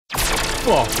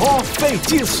Forró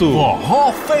Feitiço.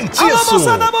 Forró Feitiço. Alô,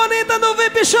 moçada bonita do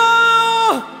VIP Show!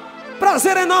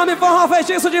 Prazer enorme, Forró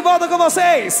Feitiço de volta com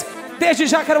vocês. Desde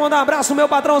já quero mandar um abraço ao meu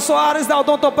patrão Soares da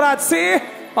Odontopratici.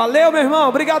 Valeu, meu irmão,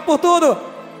 obrigado por tudo.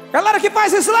 Galera que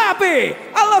faz slap.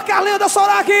 Alô, Carlinho da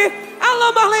Soraque.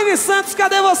 Alô, Marlene Santos,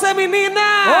 cadê você, menina?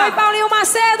 Oi, Paulinho,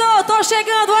 Macedo, tô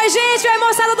chegando. Oi, gente, oi,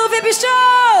 moçada do VIP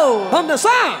Show. Vamos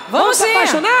dançar? Vamos se sim.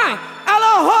 apaixonar?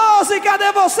 Alô, Rose,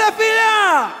 cadê você,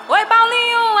 filha? Oi,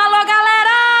 Paulinho, alô,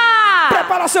 galera.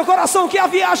 Prepara seu coração que a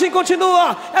viagem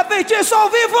continua. É Feitiço ao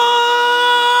vivo!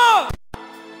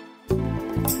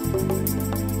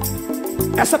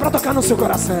 Essa é pra tocar no seu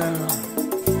coração.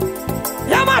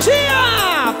 E a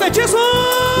magia! Feitiço!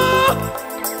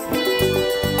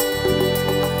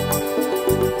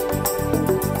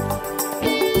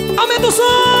 Aumenta o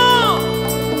som!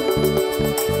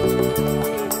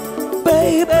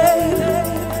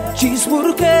 Baby, diz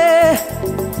por quê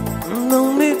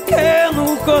não me quer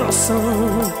no coração.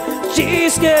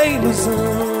 Diz que é ilusão.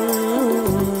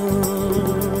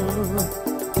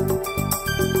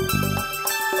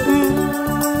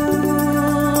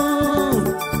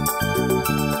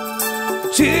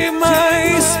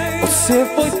 Demais, você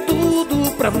foi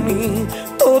tudo pra mim,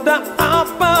 toda a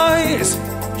paz.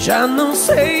 Já não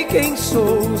sei quem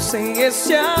sou sem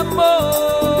esse amor.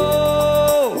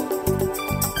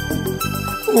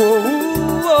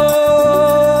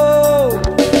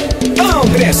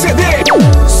 André CD.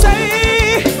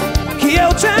 Sei que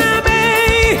eu te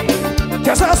amei, que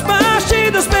essas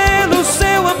partidas pelo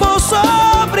seu amor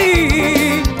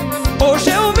sofri. Hoje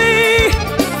eu vi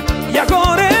e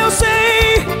agora eu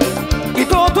sei que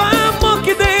todo amor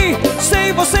que dei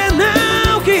sem você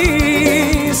não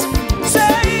quis.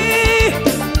 Sei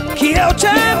que eu te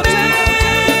amei,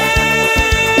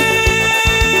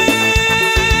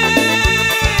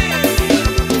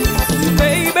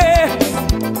 baby,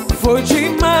 foi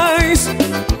demais.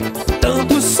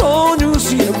 Tantos sonhos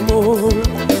de amor,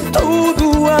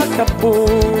 tudo acabou.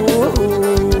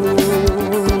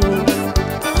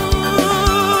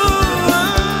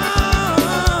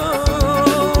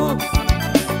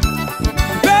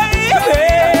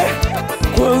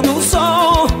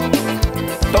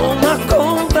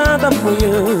 Da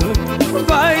manhã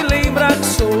vai lembrar que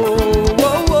sou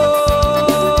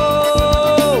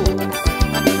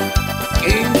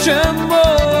quem te amou.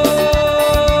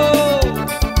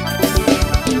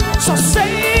 Só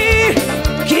sei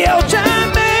que eu te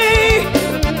amei,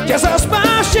 que essas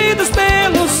partidas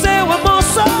pelo seu amor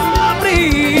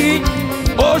sofri.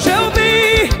 Hoje eu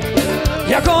vi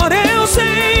e agora eu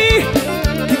sei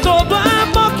que todo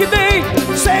amor que dei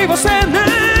sem você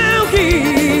não quis.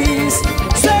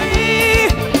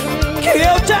 Que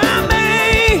eu te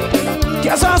amei, que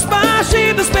essas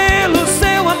partidas pelo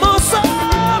seu amor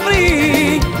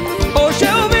sofri. Hoje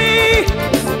eu vi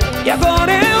e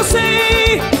agora eu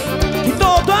sei que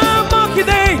todo amor que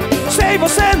dei sem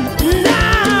você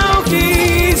não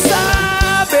quis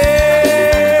saber.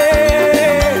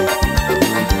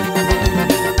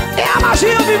 É a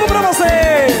magia ao vivo pra você.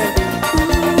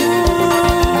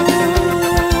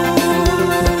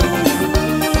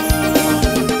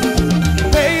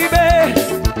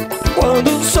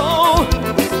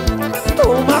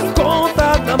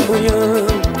 Amanhã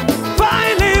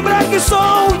vai lembrar que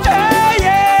sou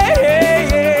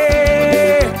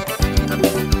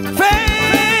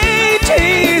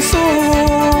feitiço.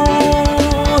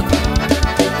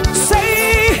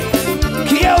 Sei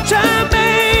que eu te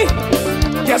amei,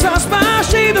 que essas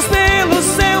partidas pelo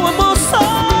seu amor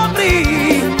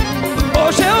sofri.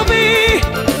 Hoje eu vi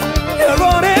e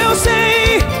agora eu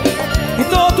sei que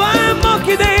todo amor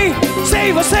que dei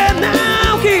sem você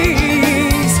não quis.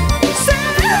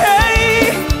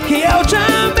 Que eu te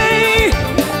amei,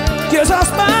 que essas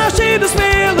partidas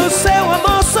pelo seu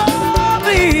amor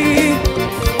sofri.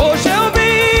 Hoje eu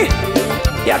vi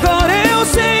e agora eu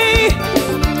sei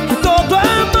que todo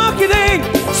amor que dei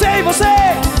sem você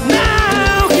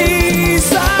não quis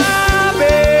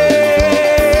saber.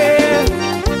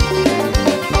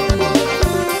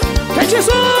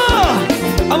 Feitiço!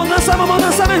 Vamos dançar,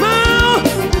 meu irmão!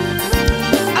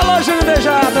 Alô, Júnior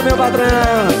Beijado, meu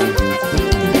patrão!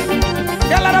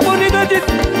 Galera bonita de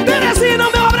Teresina,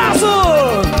 meu abraço!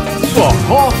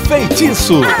 Forró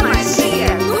Feitiço. A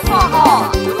magia do forró,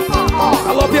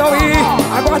 Alô, Piauí,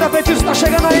 aguarda, Feitiço tá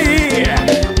chegando aí.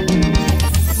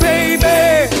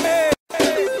 Baby.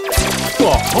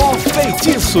 Forró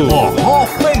Feitiço. Forró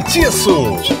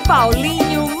Feitiço. E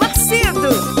Paulinho,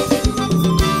 Macedo.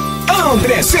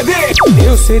 André CD.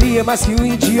 Eu seria mais que um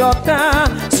idiota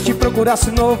se te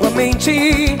procurasse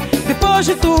novamente. Depois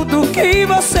de tudo que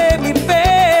você me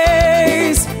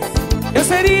fez,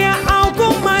 seria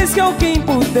algo mais que alguém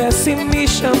pudesse me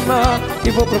chamar.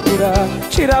 E vou procurar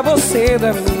tirar você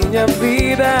da minha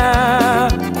vida.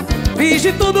 Fiz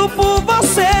de tudo por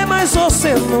você, mas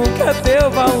você nunca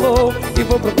deu valor. E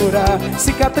vou procurar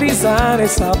cicatrizar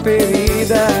essa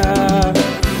ferida.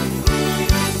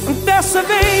 Dessa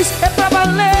vez é pra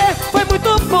valer. Foi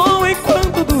muito bom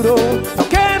enquanto durou. Não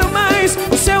quero mais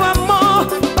o seu amor.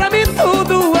 Pra mim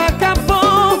tudo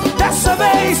acabou. Dessa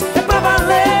vez é pra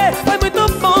valer. Foi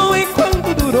muito bom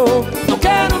enquanto durou. Não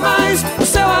quero mais o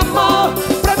seu amor.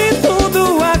 Pra mim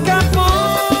tudo acabou.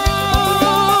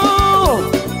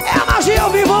 É a magia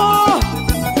ao vivo.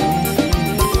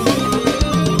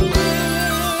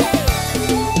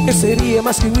 Eu seria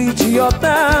mais que um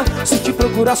idiota se te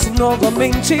procurasse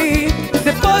novamente.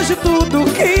 Depois de tudo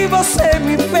que você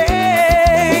me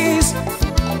fez,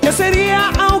 eu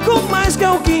seria algo mais que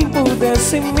alguém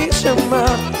pudesse me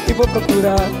chamar. E vou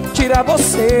procurar tirar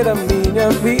você da minha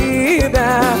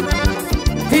vida.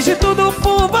 Fiz de tudo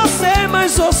por você,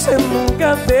 mas você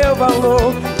nunca deu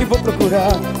valor. E vou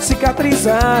procurar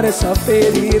cicatrizar essa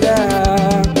ferida.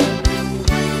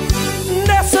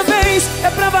 Dessa vez é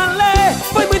pra valer.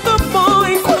 Foi muito bom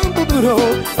enquanto durou.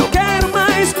 Não quero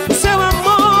mais o seu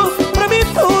amor. Pra mim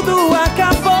tudo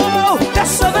acabou.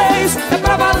 Dessa vez é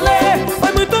pra valer.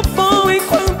 Foi muito bom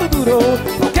enquanto durou.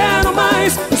 Não quero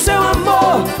mais o seu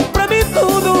amor. Pra mim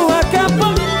tudo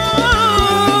acabou.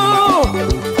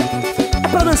 É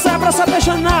pra dançar, pra se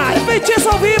apaixonar. É feitiço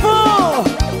ao vivo.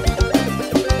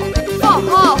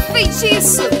 Forró,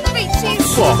 feitiço,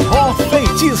 feitiço. Forró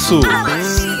Feitiço. A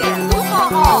magia do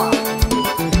forró.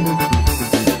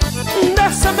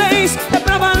 Dessa vez é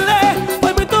pra valer.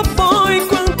 Foi muito bom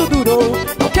enquanto durou.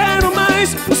 Não quero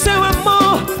mais o seu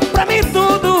amor. Pra mim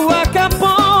tudo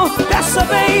acabou. Dessa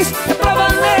vez é pra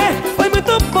valer. Foi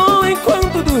muito bom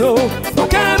enquanto durou. Não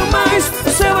quero mais o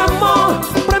seu amor.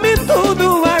 Pra mim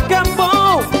tudo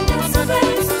acabou. Dessa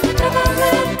vez é pra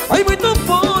valer. Foi muito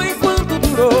bom enquanto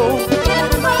durou. Não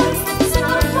quero mais o seu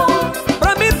amor.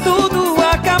 Pra mim tudo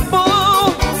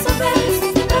acabou. Dessa vez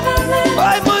é pra valer.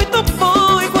 Foi muito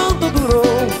bom enquanto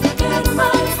durou. Não quero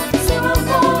mais o seu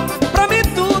amor. Pra mim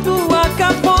tudo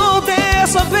acabou.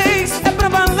 Dessa vez é pra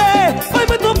valer. Foi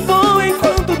muito bom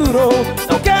enquanto durou.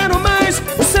 Não quero mais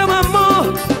o seu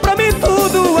amor. Pra mim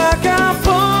tudo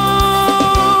acabou.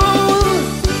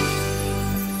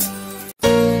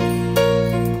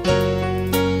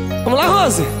 Vamos lá,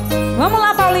 Rose? Vamos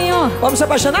lá, Paulinho. Vamos se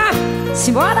apaixonar?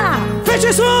 Simbora.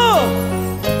 Feitiço!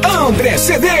 André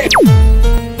CD.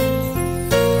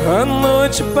 A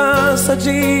noite passa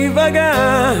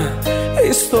devagar.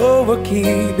 Estou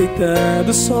aqui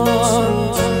deitado só.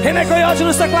 René Coyote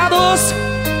nos teclados.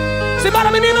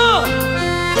 Simbora, menino!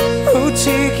 O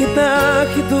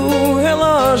tic-tac do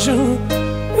relógio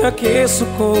me aqueço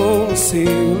com o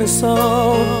seu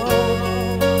lençol.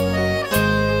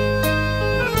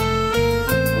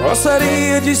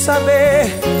 Gostaria de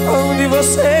saber onde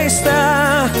você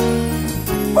está.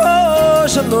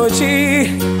 Hoje à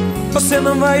noite você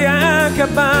não vai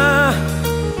acabar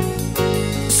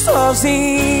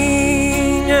sozinha.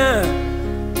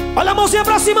 Olha a mãozinha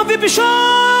pra cima, VIP Show!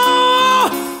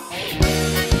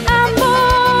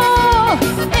 Amor,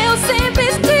 eu sempre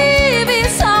estive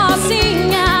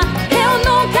sozinha. Eu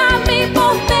nunca me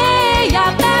importei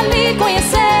até lhe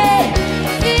conhecer.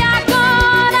 E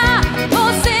agora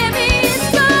você me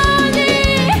esconde.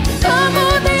 Como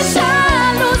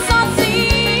deixá-lo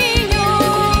sozinho?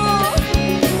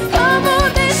 Como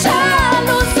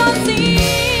deixá-lo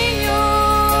sozinho?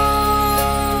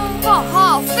 Forró,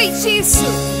 feitiço.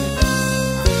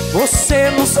 Você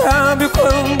não sabe o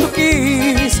quanto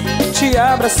quis te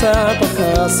abraçar,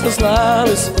 tocar seus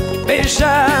lábios,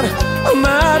 beijar,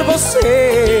 amar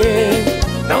você.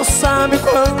 Não sabe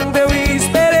quando eu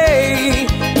esperei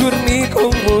dormir com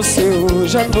você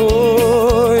hoje à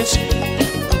noite.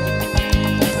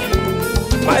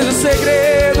 Mas o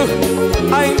segredo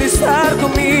ainda está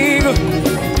comigo.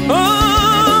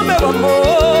 Oh, meu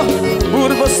amor,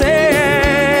 por você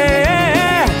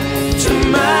é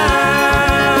demais.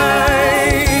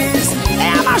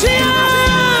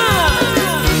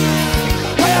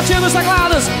 Nos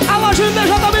teclados, a loja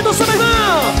imediatamente do seu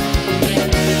irmão.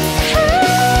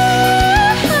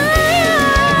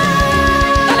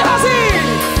 Dale, Rosinha!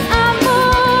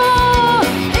 Amor,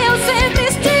 eu sempre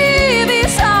estive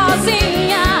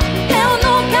sozinha. Eu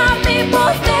nunca me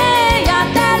importei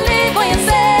até lhe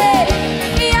conhecer.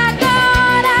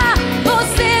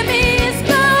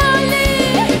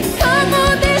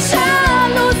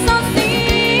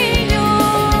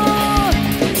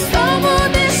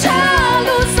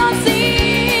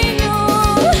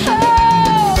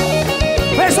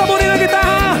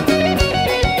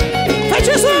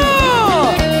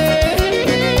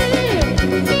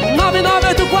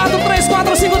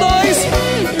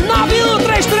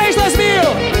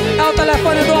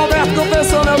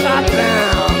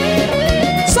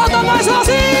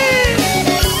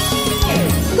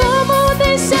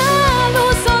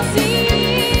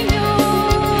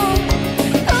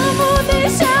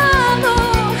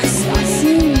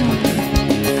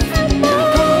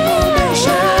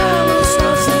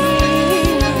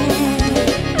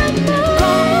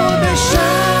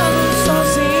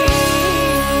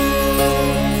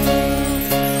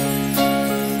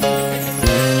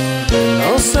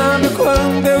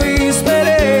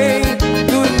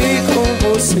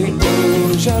 você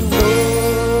hoje à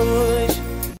noite.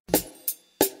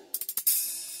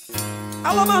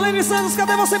 Alô, Marlene Santos,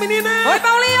 cadê você, menina? Oi,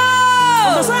 Paulinho!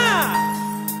 Vamos dançar!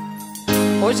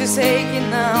 Hoje sei que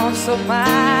não sou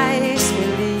mais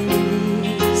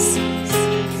feliz.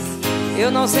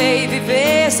 Eu não sei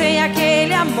viver sem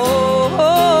aquele amor.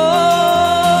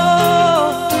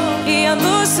 E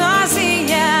ando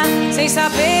sozinha, sem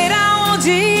saber aonde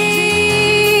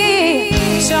ir.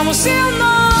 Chamo seu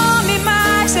nome,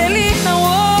 mas ele não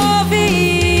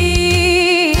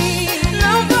ouve.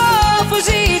 Não vou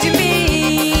fugir de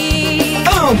mim.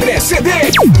 André CD.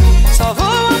 Só vou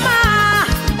amar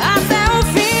até o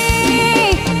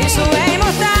fim. Isso é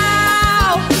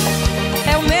imortal,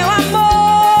 é o meu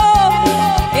amor.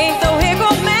 Então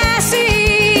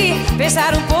recomece,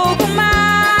 pensar um pouco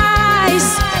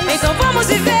mais. Então vamos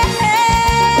viver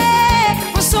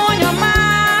um sonho a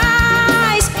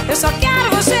mais. Eu só quero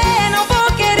você, não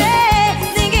vou querer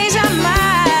ninguém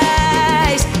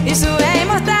jamais. Isso é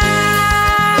imortal.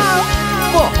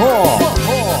 Forró.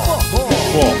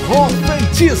 Forró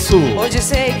Feitiço. Hoje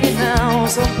sei que não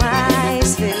sou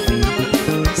mais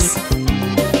feliz.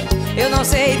 Eu não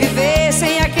sei viver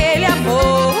sem aquele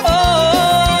amor.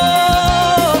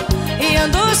 E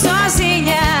ando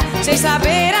sozinha, sem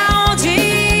saber aonde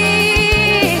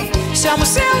ir. Chamo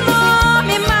seu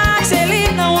nome, mas ele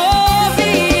não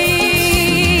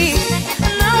ouve.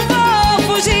 Não vou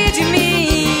fugir de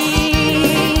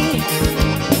mim.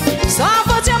 Só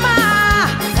vou te amar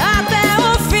até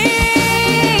o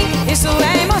fim. Isso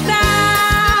é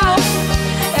imortal,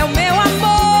 é o meu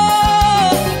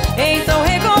amor. Então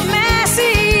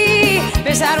recomece,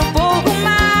 pensar um pouco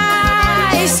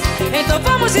mais. Então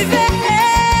vamos viver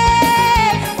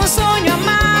um sonho a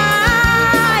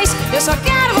mais. Eu só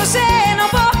quero você, não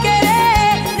vou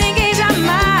querer ninguém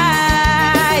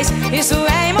jamais. Isso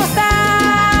é imortal.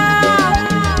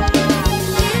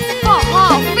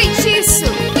 Forró Feitiço.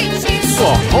 Feitiço.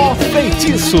 Forró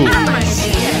Feitiço. A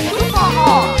magia do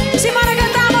forró. Simbora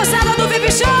cantar, moçada do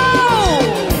Feitiço.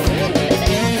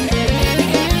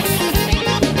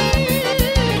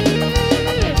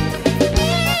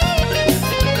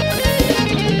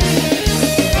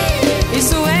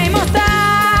 Isso é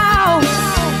imortal,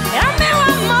 é o meu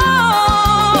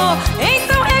amor.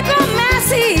 Então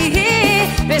recomece,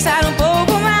 pensar um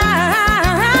pouco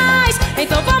mais.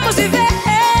 Então vamos viver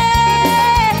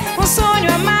um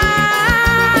sonho a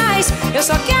mais. Eu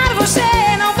só quero você,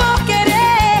 não vou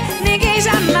querer ninguém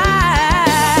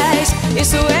jamais.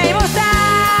 Isso é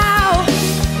imortal,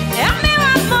 é o meu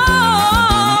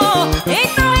amor.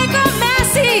 Então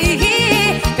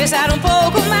recomece, pensar um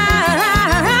pouco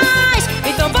mais.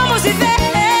 Então vamos viver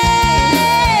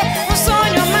um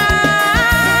sonho a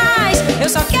mais. Eu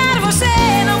só quero você,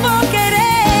 não vou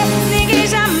querer ninguém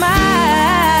jamais.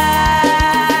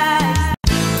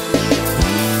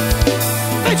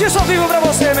 Feitiço ao vivo pra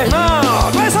você, meu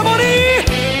irmão. Vai, Saborinho.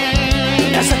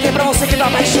 Essa aqui é pra você que tá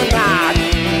apaixonado.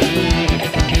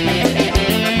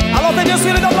 Alô, Denilson,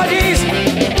 filho da Bladis.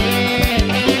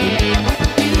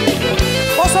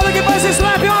 Moçada que faz esse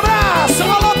rap, um abraço.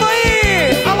 Alô,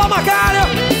 Toí. Alô, Macário.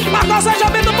 Marcos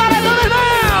Sajamento do Paredão, meu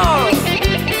irmão.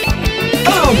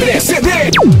 André CD.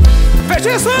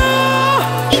 Feitiço.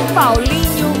 E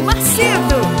Paulinho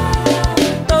Macedo.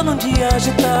 Tô num dia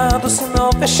agitado,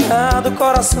 sinal fechado,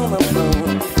 coração na mão.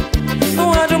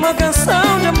 No rádio uma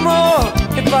canção de amor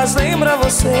que faz lembrar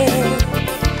você.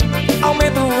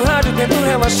 Aumento o rádio, tento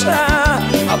relaxar,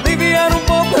 aliviar um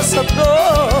pouco essa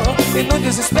dor. E no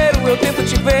desespero eu tento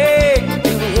te ver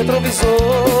pelo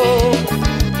retrovisor.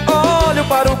 Olho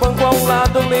para o banco ao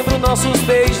lado, lembro nossos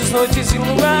beijos, noites e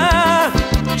luar.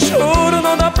 Juro,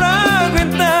 não dá pra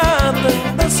aguentar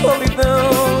tanta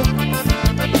solidão.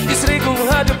 Desligo o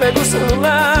rádio, pego o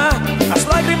celular. As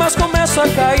lágrimas começam a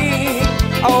cair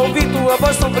ao ouvir tua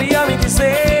voz tão fria me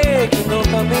dizer que não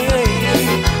tá nem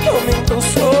aí. Aumenta o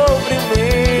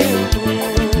sofrimento,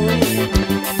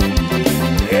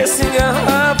 esse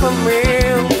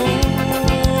engarrafamento.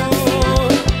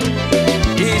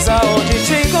 Diz aonde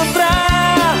te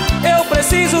encontrar. Eu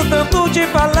preciso tanto te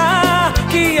falar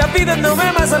que a vida não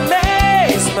é mais a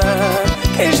mesma,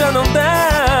 que já não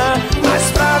dá mais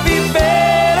pra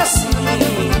viver assim,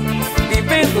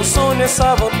 vivendo o sonho,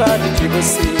 essa vontade de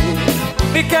você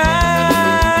ficar.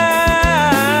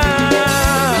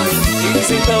 Diz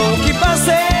então o que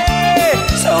fazer,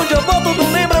 se onde eu vou tudo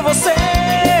lembra você.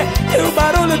 E o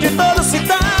barulho de toda a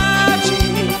cidade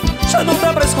já não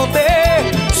dá pra esconder.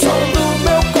 O som do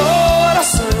meu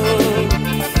coração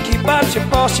que bate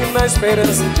forte na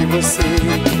esperança de você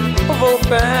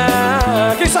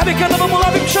voltar. Quem sabe canta, vamos lá,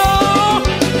 Big Show.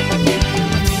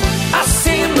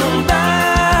 Assim não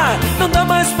dá.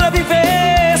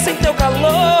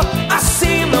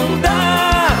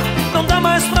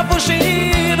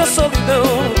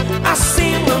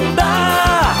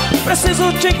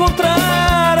 Preciso te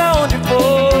encontrar aonde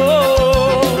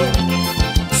for.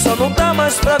 Só não dá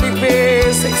mais pra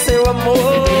viver sem seu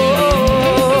amor.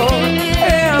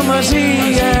 É a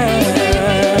magia.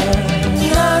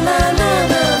 Na, na, na,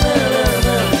 na,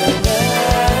 na,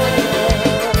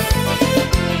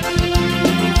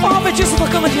 na, na. Ó, o feitiço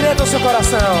tocando direto ao seu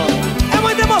coração. É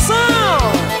muita emoção.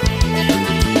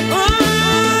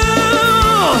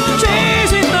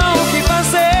 Diz então o que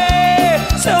fazer.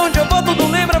 Se onde eu vou tudo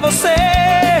lembra você.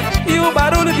 E o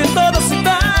barulho de toda a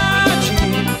cidade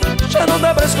já não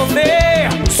dá pra esconder.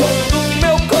 O som do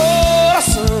meu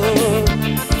coração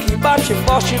que bate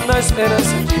forte na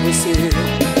esperança de você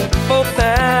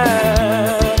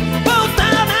voltar.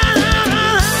 Voltar.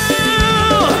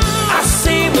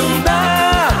 Assim não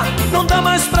dá. Não dá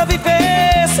mais pra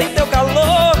viver sem teu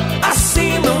calor.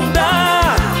 Assim não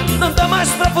dá. Não dá mais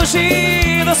pra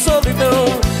fugir da solidão.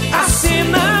 Assim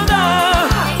não dá.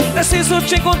 Preciso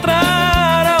te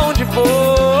encontrar aonde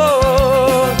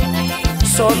for.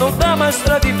 Só não dá mais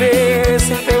pra viver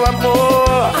sem teu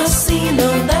amor. Assim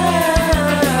não dá.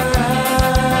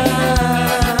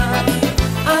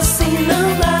 Assim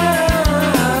não dá.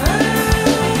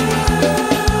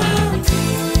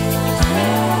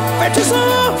 Feitiço!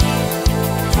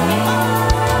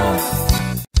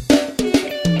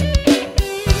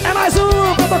 É mais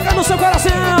um pra tocar no seu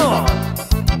coração.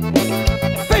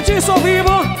 Feitiço ao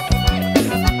vivo.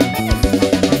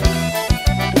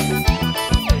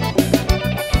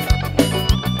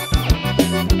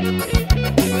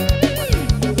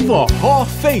 Forró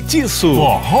Feitiço.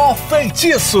 Forró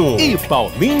Feitiço. E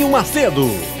Paulinho Macedo.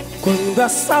 Quando a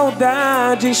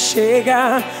saudade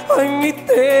chega, vai me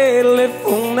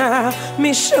telefonar,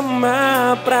 me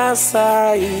chamar pra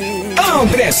sair.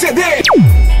 André CD.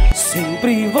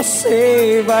 Sempre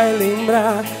você vai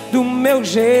lembrar do meu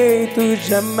jeito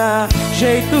de amar,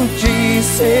 jeito de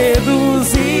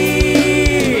seduzir.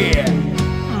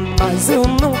 Mas eu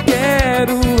não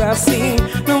quero assim,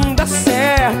 não dá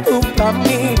certo pra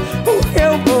mim, porque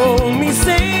eu vou me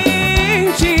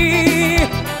sentir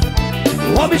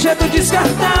um objeto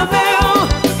descartável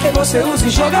que você usa e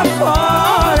joga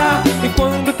fora. E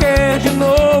quando quer de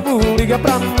novo, liga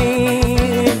pra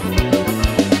mim.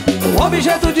 Um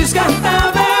objeto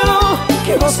descartável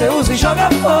que você usa e joga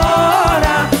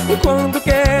fora. E quando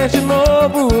quer de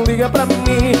novo, liga pra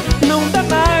mim. Não dá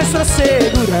mais pra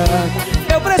segurar.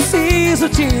 Eu preciso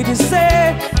te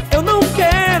dizer, eu não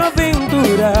quero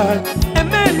aventura. É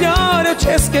melhor eu te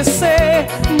esquecer.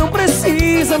 Não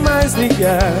precisa mais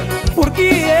ligar,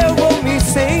 porque eu vou me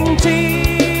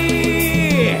sentir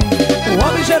um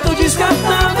objeto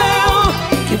descartável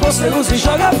que você usa e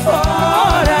joga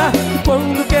fora. E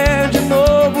quando quer de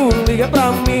novo, liga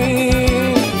pra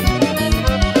mim.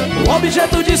 Um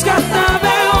objeto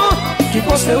descartável que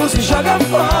você usa e joga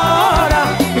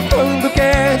fora. E quando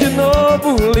quer de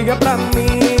novo, liga pra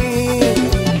mim.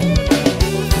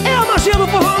 É a magia do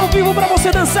forró ao vivo pra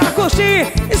você dançar, curtir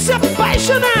e se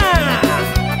apaixonar.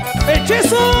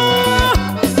 Feitiço!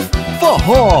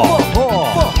 Forró.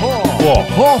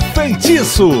 Forró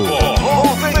Feitiço.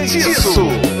 Forró Feitiço.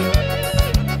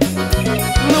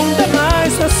 Não dá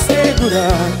mais pra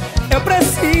segurar. Eu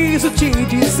preciso te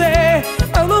dizer,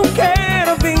 eu não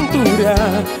quero aventura.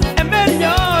 É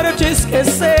melhor eu te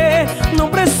esquecer. Não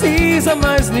precisa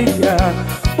mais ligar,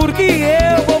 porque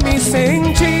eu vou me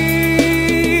sentir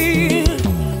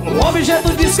um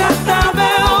objeto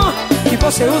descartável que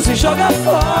você usa e joga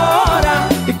fora.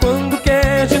 E quando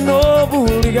quer de novo,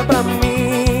 liga pra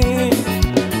mim.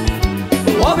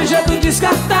 Um objeto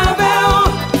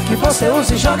descartável que você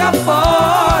usa e joga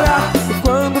fora. E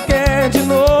quando quer de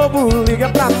novo, liga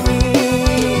pra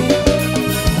mim.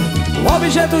 Um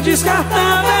objeto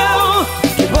descartável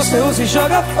que você usa e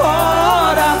joga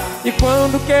fora. E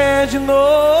quando quer de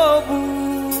novo,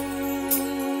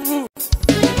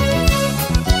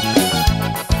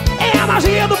 é a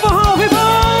magia do forró ao vivo.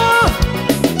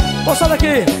 Moçada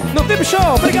aqui no Tip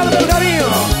Show, obrigado pelo carinho.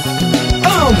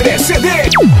 André CD.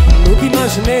 Nunca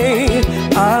imaginei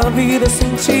a vida sem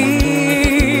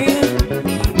ti.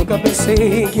 Nunca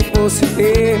pensei que fosse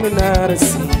terminar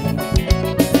assim.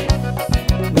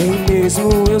 Nem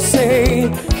mesmo eu sei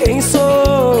quem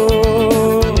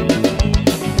sou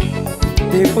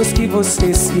depois que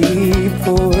você se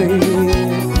foi.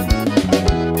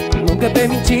 Nunca ter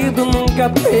mentido, nunca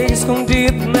ter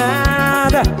escondido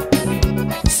nada.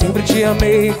 Sempre te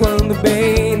amei quando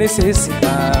bem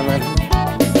necessitava.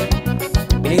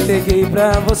 Me entreguei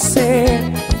pra você,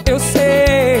 eu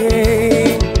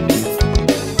sei.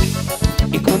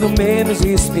 E quando menos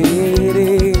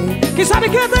esperei, quem sabe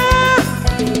cantar?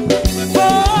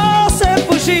 Você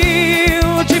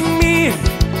fugiu de mim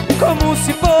com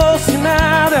se fosse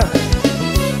nada.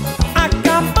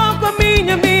 Acabou com a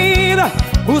minha vida.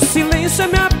 O silêncio é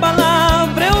minha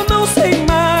palavra. Eu não sei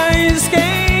mais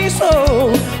quem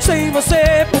sou sem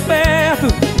você por perto.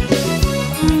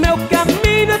 Meu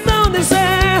caminho é tão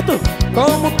deserto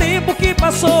como o tempo que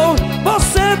passou.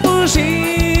 Você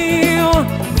fugiu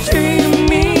de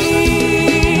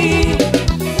mim.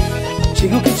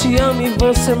 Digo que te amo e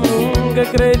você nunca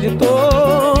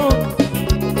acreditou.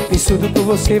 Fiz tudo por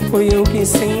você, foi eu quem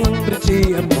sempre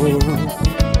te amou.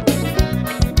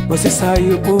 Você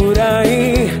saiu por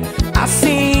aí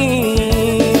assim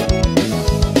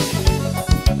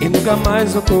e nunca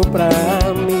mais voltou pra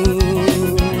mim.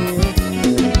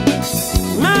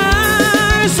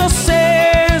 Mas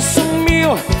você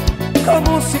sumiu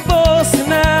como se fosse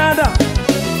nada.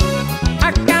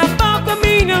 Acabou com a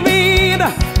minha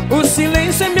vida. O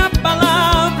silêncio é minha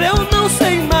palavra. Eu não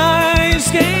sei mais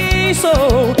quem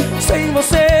sou sem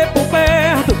você por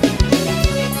perto.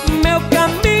 Meu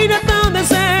caminho é tão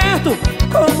deserto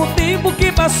como o tempo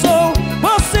que passou.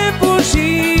 Você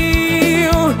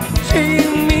fugiu de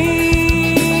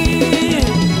mim.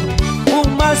 Por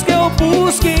mais que eu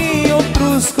busque em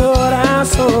outros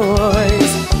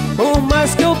corações, por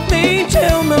mais que eu tente,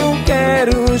 eu não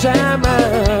quero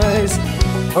jamais.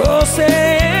 Você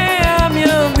é a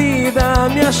minha vida, a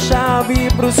minha chave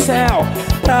pro céu,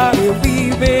 pra eu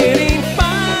viver em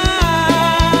paz.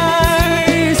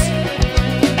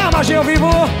 É a magia ao vivo.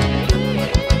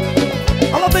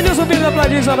 Alô, Denilson, filho da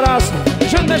Pladis, abraço.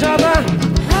 Junto, beijada.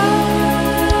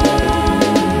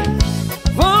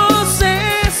 Você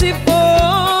se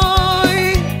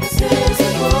foi,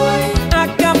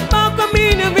 acabou com a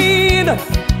minha vida.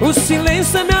 O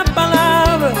silêncio é minha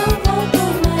palavra.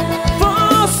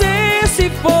 Você se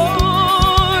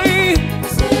foi,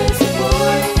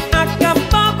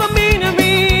 acabou com a minha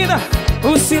vida.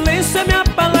 O silêncio é minha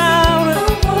palavra.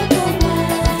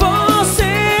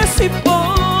 Você se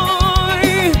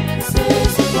foi,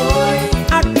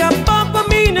 acabou com a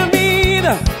minha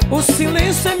vida. O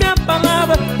silêncio é minha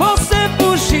palavra. Você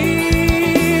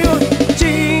fugiu de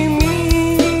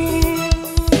mim.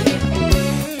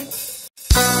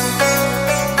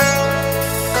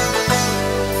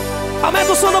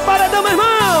 Aumenta o som do paredão, meu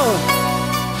irmão.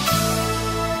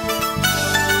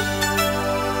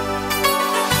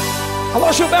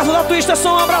 Alô, Gilberto da Twista,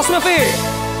 um abraço, meu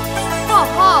filho.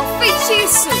 Forró,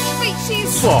 feitiço,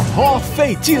 feitiço. Forró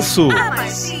Feitiço. A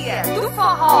magia do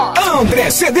forró. André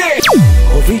CD.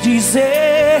 Ouvi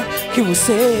dizer que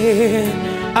você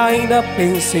ainda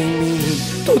pensa em mim.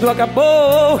 Tudo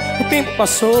acabou, o tempo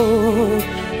passou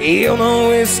e eu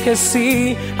não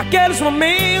esqueci aqueles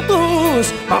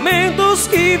momentos, momentos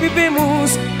que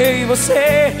vivemos, eu e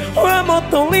você. Um amor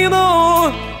tão lindo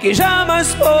que jamais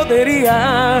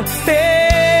poderia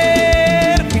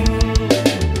ter fim.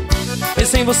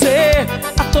 Penso em você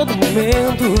a todo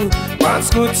momento, quando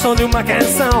escuto o som de uma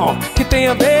canção que tem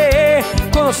a ver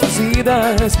com nossas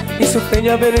vidas. Isso tem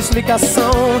a ver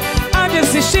explicação. Há de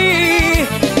existir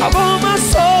alguma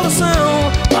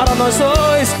solução para nós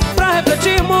dois, pra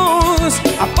refletirmos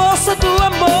a força do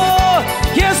amor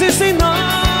que existe em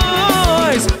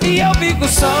nós. E eu fico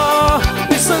só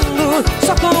pensando,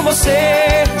 só com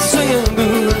você,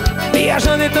 sonhando,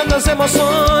 viajando em tantas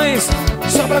emoções,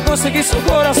 só pra conseguir seu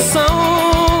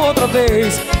coração outra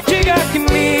vez. Diga que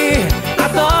me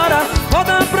adora,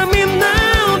 volta pra mim,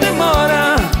 não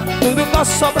demora. Tudo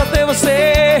faço só pra ter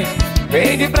você.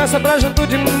 Vem depressa pra junto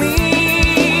de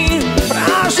mim,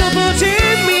 pra junto de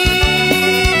mim.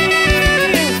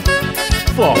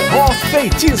 Forró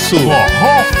Feitiço.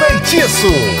 Forró Feitiço.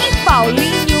 E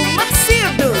Paulinho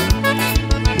Macedo.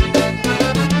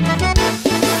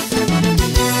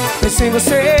 Penso em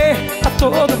você a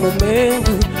todo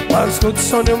momento, quando escuto o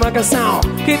som de uma canção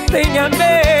que tem a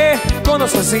ver com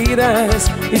nossas vidas.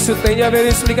 Isso tem a ver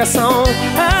explicação.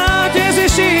 Há de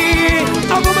existir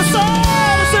alguma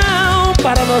solução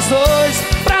para nós dois,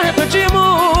 pra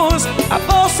refletirmos a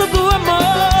força do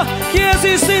amor que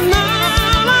existe em nós.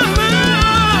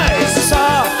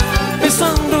 Só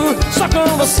pensando, só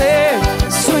com você,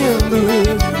 sonhando,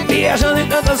 viajando em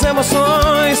tantas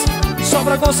emoções, só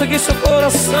pra conseguir seu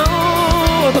coração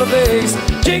outra vez.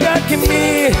 Diga que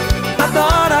me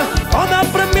adora, volta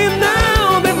pra mim,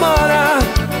 não demora.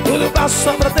 Tudo passo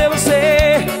só pra ter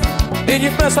você. Vem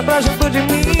depressa pra junto de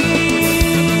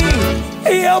mim.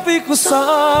 E eu fico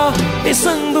só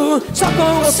pensando, só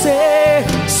com você,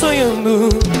 sonhando,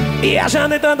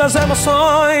 viajando em tantas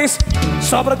emoções,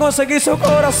 só pra conseguir seu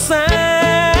coração.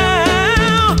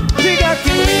 Diga que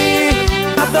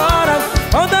me adora,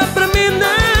 volta pra mim,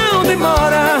 não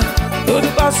demora. Tudo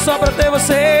passo só pra ter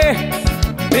você.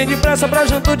 vem depressa pra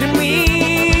junto de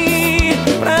mim,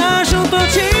 pra junto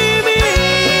de mim.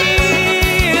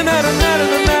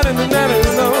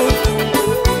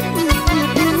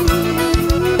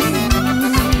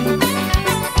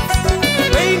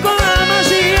 Vem com a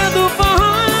magia do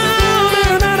forró.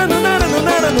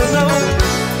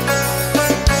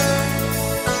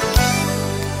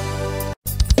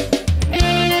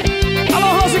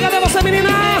 Alô, Rose, cadê você, menina?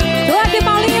 Tô aqui,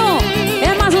 Paulinho.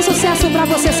 É mais um sucesso pra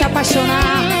você se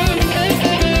apaixonar.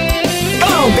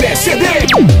 André CD.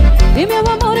 E meu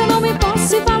amor, eu não me importo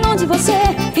se falam de você,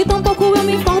 e tampouco eu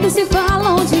me importo se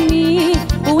falam de mim.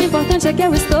 O importante é que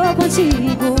eu estou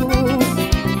contigo.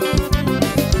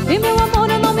 E meu amor,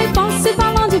 eu não me importo se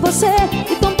falam de você,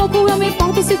 e tampouco eu me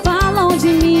importo se falam de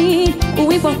mim.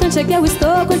 O importante é que eu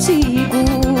estou contigo.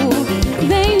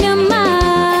 Vem me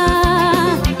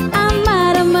amar,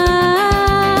 amar,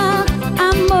 amar,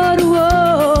 amor,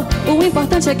 oh. O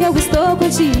importante é que eu estou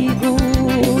contigo.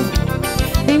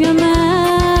 Vem me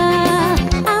amar,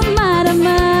 amar,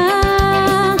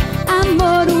 amar,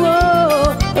 amor,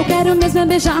 oh. Eu quero mesmo é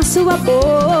beijar sua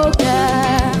boca.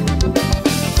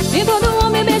 E todo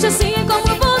homem beija assim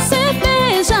como você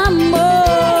beija,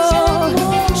 amor.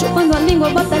 Chupando a língua,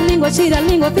 bota a língua, tira a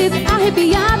língua, fico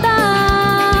arrepiada.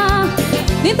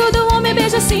 E todo homem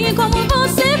beija assim como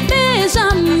você beija,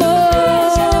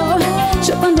 amor.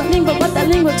 Chupando a língua, bota a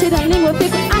língua, tira a língua,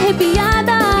 fico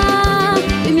arrepiada.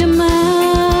 E me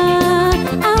amar,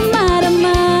 amar,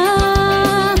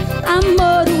 amar,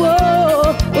 amor,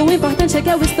 oh. O importante é que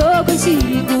eu estou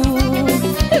contigo.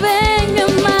 Vem me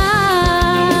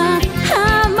amar,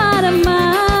 amar,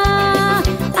 amar,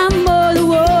 amor,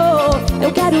 oh.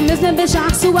 Eu quero mesmo é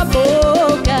beijar sua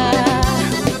boca.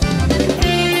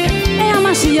 É a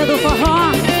magia do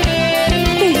forró,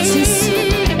 feitiço.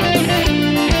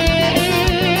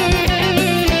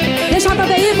 DJ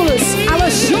Veículos, alô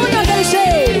Júnior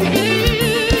Cheio.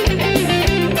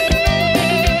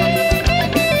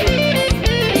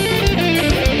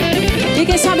 E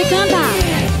quem sabe canta.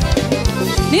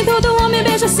 Nem todo homem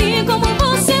beija assim como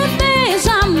você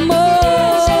beija,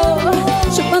 amor.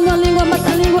 Chupando a língua, bota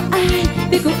a língua, ai,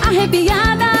 fico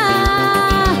arrepiada.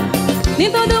 Nem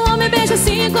todo homem beija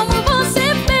assim como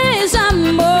você beija,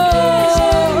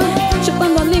 amor.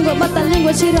 Chupando a língua, bota a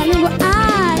língua, tira a língua,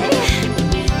 ai.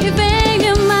 E vem me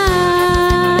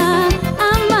amar,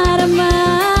 amar,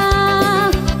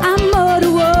 amar, amor,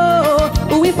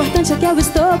 oh. O importante é que eu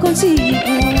estou contigo.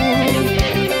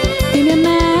 Vem me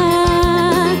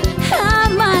amar,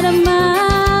 amar,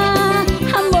 amar,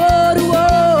 amor,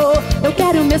 oh. Eu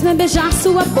quero mesmo é beijar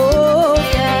sua boca.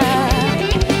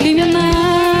 Vem me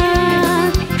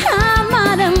amar,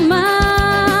 amar,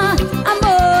 amar,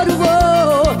 amor,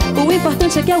 oh. O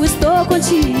importante é que eu estou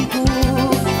contigo.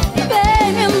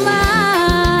 Vem me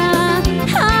amar,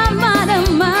 amar,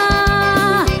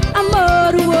 amar,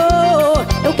 amor, oh.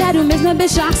 Eu quero mesmo é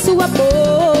beijar sua boca.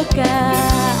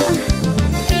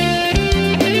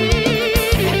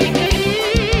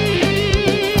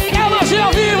 É o magia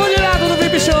ao vivo, direto do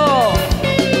VIP Show.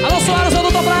 Alô, Soares, eu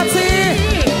doutor Prati.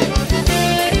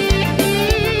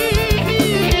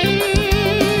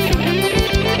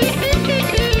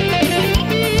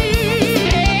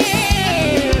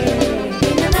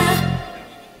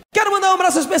 Quero mandar um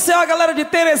abraço especial à galera de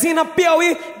Teresina,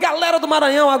 Piauí, galera do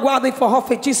Maranhão, aguardem Forró,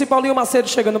 Feitiço e Paulinho Macedo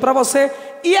chegando pra você.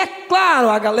 E é claro,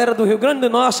 a galera do Rio Grande do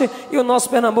Norte e o nosso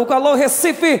Pernambuco. Alô,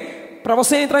 Recife, pra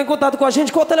você entrar em contato com a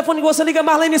gente, qual o telefone que você liga,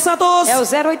 Marlene Santos? É o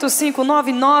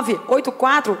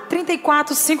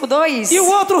 085-9984-3452. E o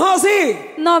outro, Rosi?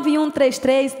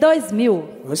 9133-2000.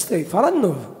 Gostei, fala de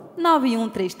novo.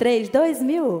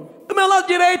 9133-2000. Do meu lado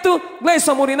direito,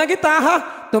 Gleison Amorim na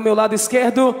guitarra. Do meu lado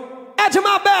esquerdo,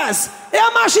 Edmar Bess. É a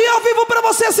magia ao vivo pra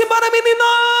você, simbora, menino!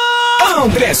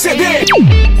 André CD.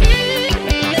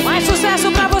 Mais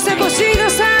sucesso pra você curtir,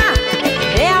 dançar.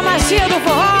 É a magia do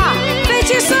forró,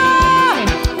 feitiço.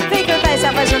 Vem cantar e se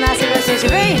apaixonar se a gente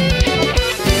vem.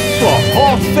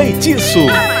 Forró Feitiço. A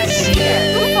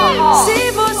magia do forró.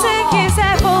 Se você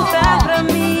quiser voltar pra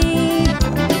mim,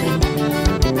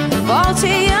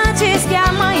 volte antes que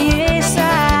amanheça.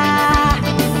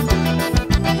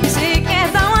 Se quer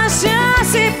dar uma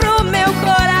chance pro meu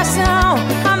coração,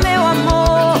 a meu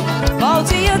amor,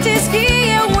 volte antes que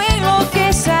eu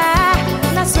enlouqueça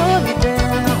na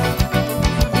solidão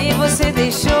que você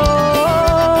deixou.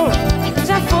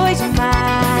 Já foi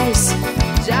demais,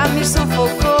 já me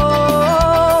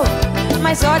sufocou.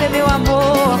 Mas olha, meu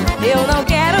amor, eu não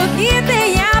quero que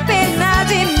tenha pena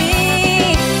de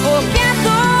mim, porque a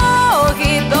dor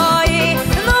que dói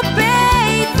no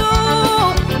peito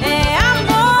é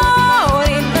amor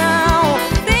e não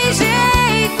tem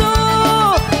jeito.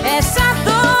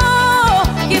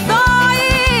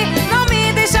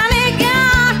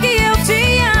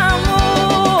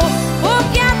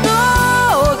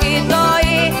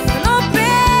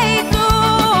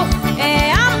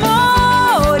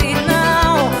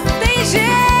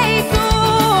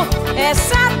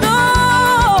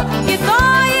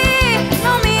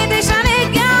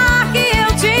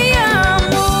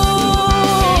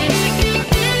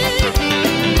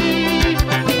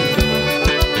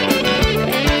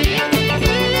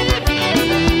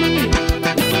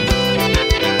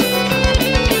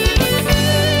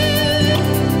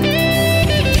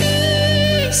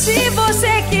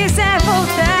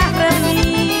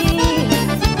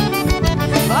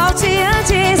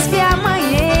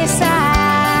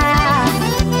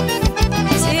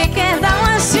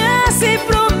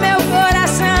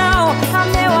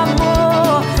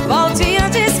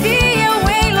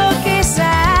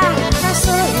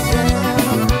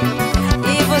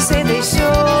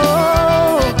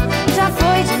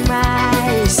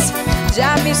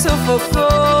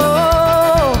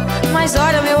 sufocou. Mas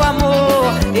olha, meu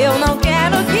amor, eu não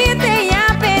quero que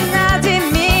tenha pena de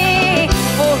mim,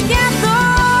 porque a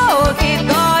dor que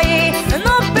dói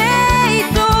no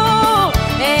peito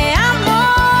é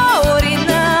amor e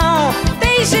não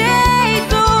tem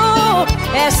jeito.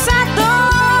 Essa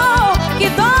dor que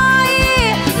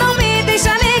dói não me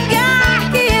deixa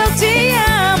negar que eu te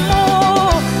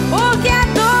amo, porque a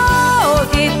dor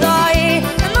que dói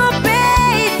no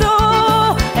peito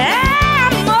é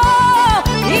amor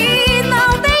e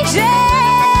não tem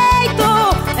jeito.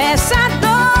 Essa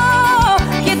dor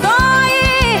que dói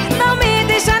não me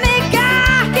deixa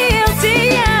negar que eu te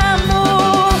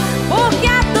amo, porque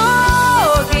a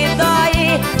dor que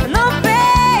dói no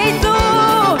peito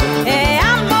é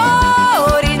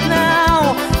amor e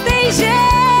não tem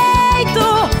jeito.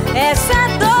 Essa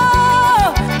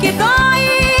dor que dói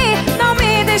não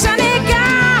me deixa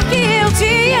negar que eu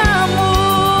te amo.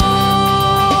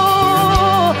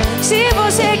 Se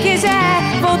você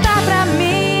quiser voltar pra mim.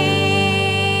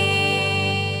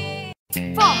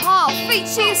 Forró,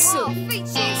 feitiço.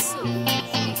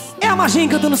 É a magia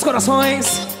encantando os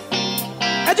corações.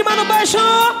 É de mano baixo,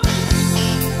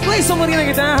 Cleison Morinha na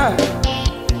guitarra,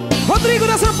 Rodrigo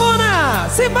da sanfona.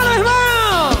 Simbora, meu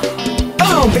irmão.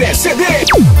 André CD.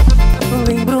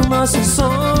 Lembro nossos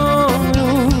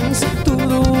sonhos,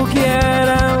 tudo o que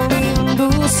era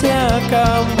lindo se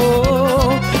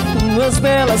acabou. Duas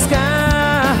belas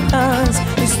cartas,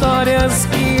 histórias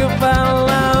que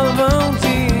falavam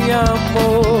de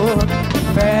amor.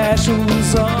 Fecho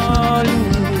os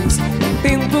olhos,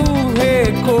 tento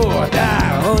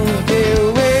recordar onde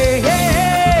eu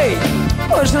errei.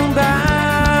 Hoje não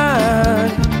dá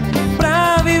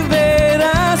pra viver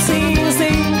assim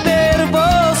sem ter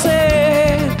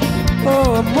você.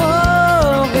 Oh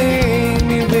amor, vem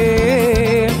me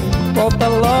ver, volta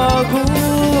logo,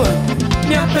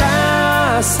 me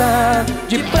abraça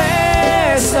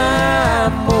depressa,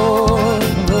 amor.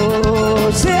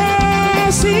 Você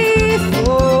se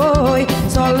foi,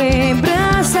 só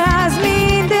lembranças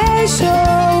me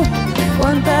deixou.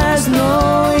 Quantas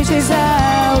noites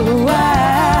ao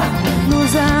luar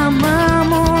nos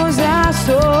amamos a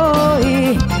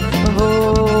sorrir.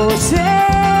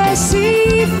 Você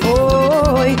se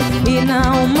foi e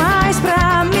não mais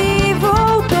pra mim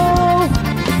voltou.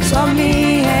 Só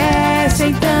me resta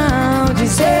então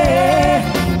dizer: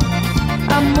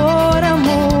 amor,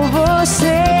 amo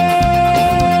você.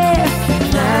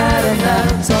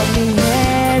 Nada, só me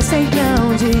resta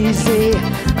então dizer: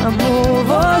 amo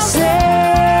você.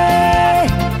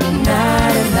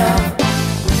 Nada.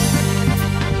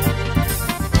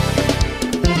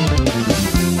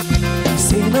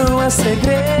 Se não é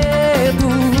segredo,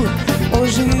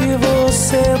 hoje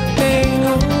você tem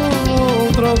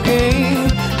outro alguém.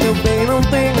 Meu bem, não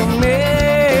tenho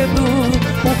medo.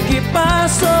 O que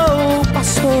passou,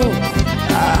 passou,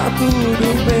 tá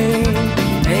tudo bem.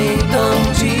 Então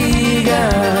diga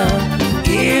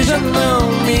que já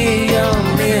não me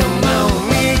ama e não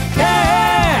me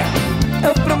quer.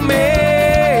 Eu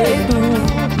prometo,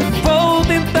 vou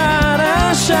tentar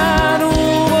achar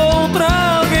outro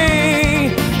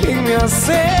alguém que me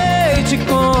aceite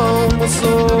como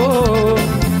sou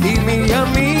e me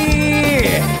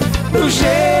ame do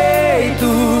jeito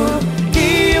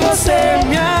que você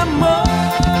me amou.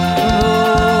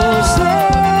 Você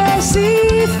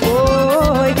se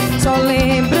foi, só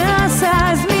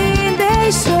lembranças me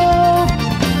deixou.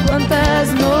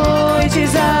 Quantas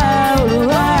noites ao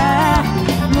luar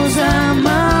nos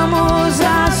amamos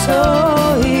a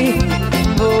sorrir.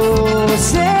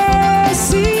 Você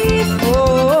se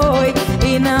foi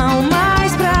e não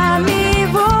mais pra mim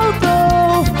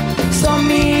voltou. Só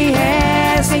me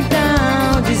resta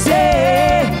então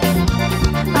dizer: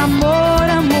 amor,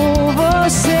 amo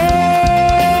você.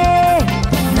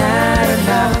 Na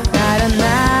na na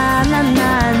na na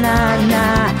na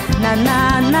na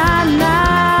na na na.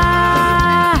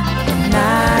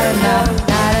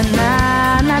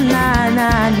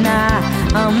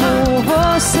 Amo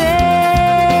você.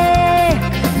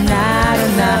 Na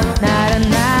na na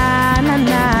na na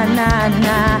na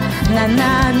na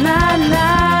na na na.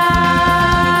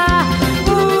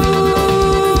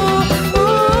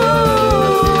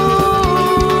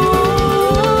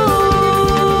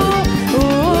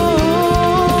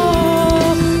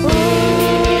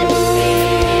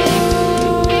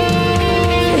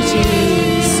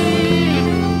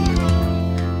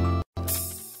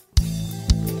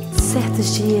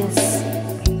 Certos dias,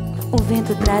 o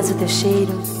vento traz o teu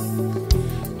cheiro.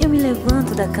 Eu me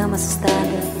levanto da cama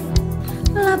assustada,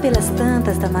 lá pelas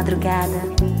tantas da madrugada,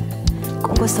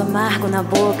 com gosto amargo na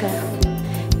boca.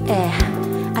 É,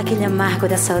 aquele amargo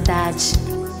da saudade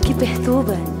que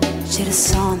perturba, tira o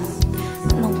sono,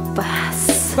 não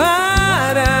passa.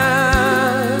 Para,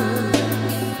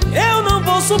 eu não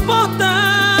vou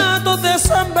suportar toda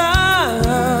essa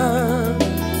barra.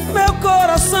 Meu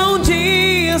coração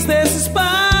dias desses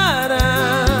para.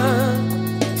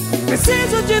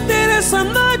 Preciso de ter essa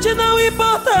noite, não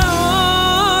importa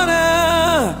a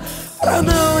hora, pra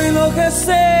não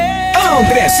enlouquecer.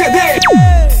 André CD.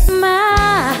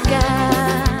 Marca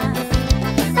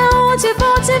aonde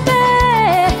vou te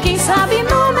ver, quem sabe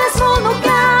no mesmo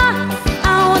lugar,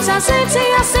 aonde a gente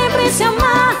ia sempre se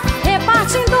amar,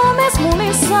 repartindo o mesmo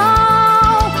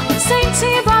lençol,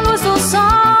 sentindo a luz do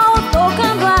sol,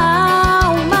 tocando a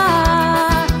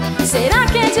alma. Será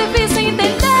que é difícil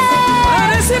entender?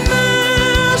 Parece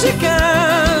mágica,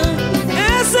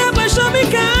 essa paixão me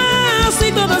cansa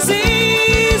em todas as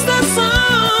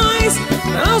estações.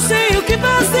 Não sei o que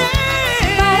fazer.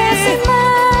 Parece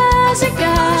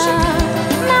mágica,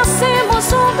 nascemos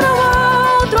um pro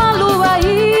outro, a lua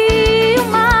e o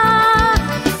mar.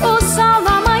 O sol no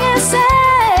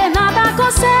amanhecer, nada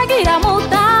conseguirá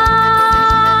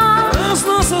mudar. As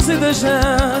nossas vidas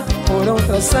já foram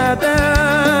traçadas.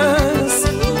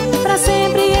 Pra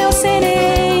sempre eu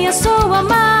serei a sua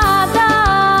amada.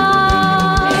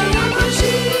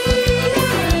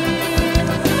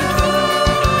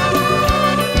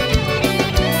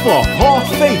 Forró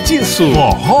Feitiço.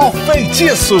 Forró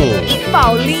Feitiço. E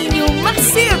Paulinho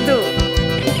Macedo.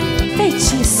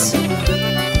 Feitiço.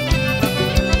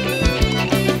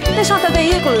 DJ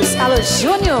Veículos, alô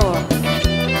Júnior.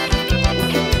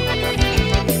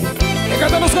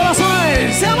 Canta nos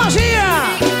corações, é a magia.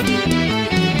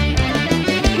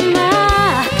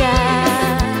 Marca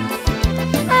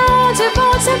aonde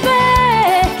vou te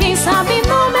ver, quem sabe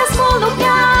no mesmo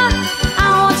lugar,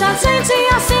 aonde a gente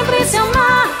ia sempre se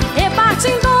amar,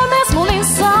 repartindo o mesmo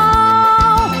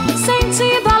lençol,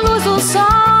 sentindo a luz do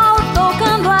sol,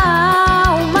 tocando a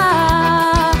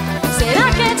alma.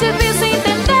 Será que é difícil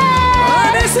entender?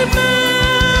 Parece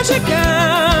mágica,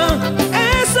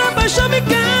 essa paixão me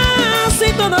cansa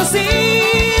em todas as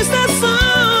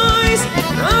estações.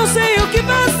 Não sei o que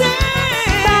fazer.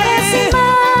 Parece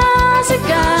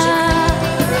mágica,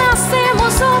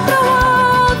 nascemos um pro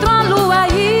outro, a lua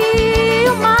e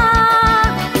o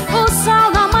mar. O sol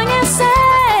no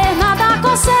amanhecer, nada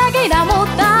conseguirá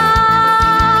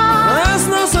mudar. As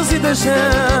nossas vidas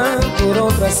já foram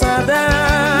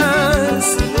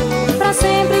traçadas. Pra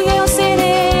sempre eu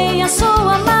serei a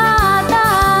sua amada.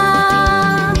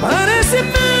 Parece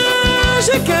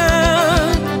mágica,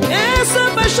 essa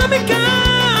paixão me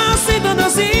cansa em todas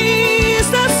as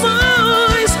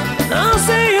estações. Não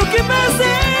sei o que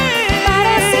fazer.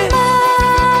 Parece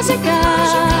mágica,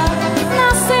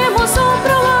 nascemos um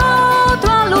pro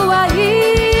outro, a lua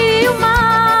e o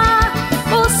mar.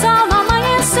 O sol no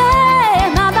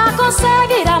amanhecer, nada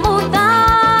conseguirá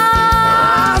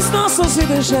mudar. As nossas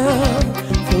vidas já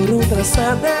foram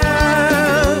traçadas.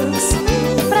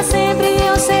 Pra sempre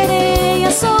eu serei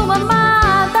a sua amada.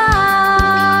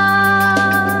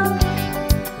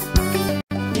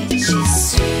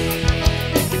 Feitiço.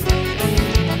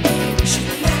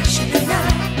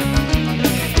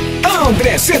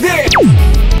 André CD.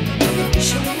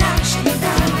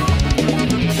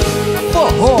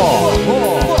 Forró.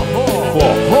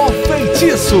 Forró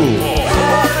Feitiço.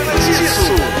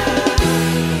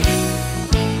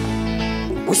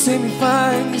 Você me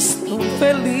faz tão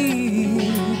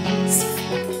feliz.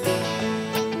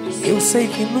 Eu sei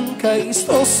que nunca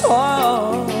estou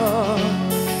só.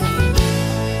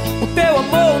 O teu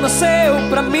amor nasceu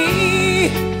pra mim,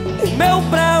 o meu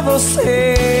pra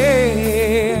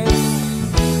você.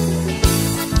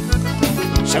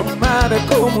 Chamada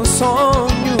como um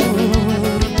sonho,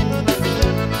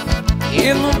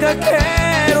 e nunca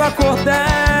quero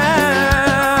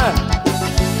acordar.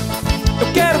 Eu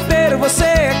quero ter você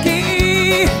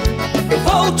aqui, eu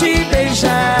vou te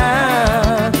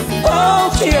beijar, vou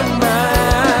te amar.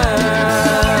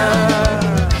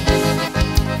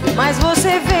 Mas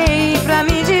você veio pra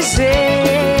me dizer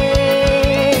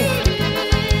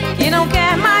que não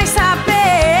quer mais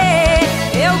saber.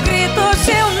 Eu grito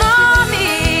seu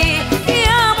nome e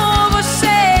amo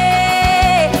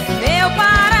você. Meu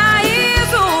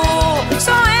paraíso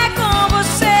só é com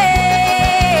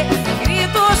você.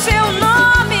 Grito seu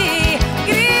nome,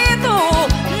 grito,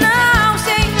 não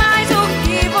sei mais o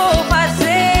que vou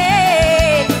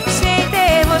fazer sem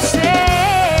ter você.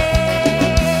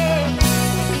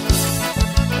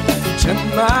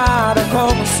 Chamada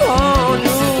como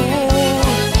sonho,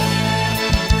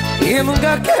 e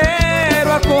nunca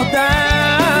quero acordar.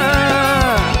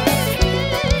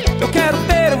 Eu quero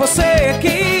ter você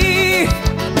aqui,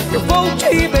 vou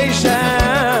te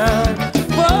beijar,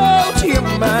 vou te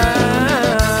amar.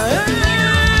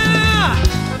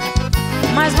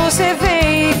 Mas você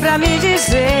veio pra me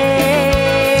dizer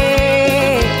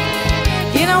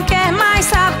que não quer mais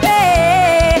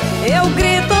saber. Eu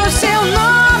grito seu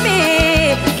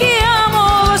nome, que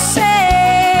amo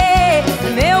você.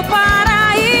 Meu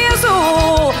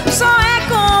paraíso só é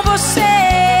com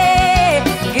você.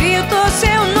 Grito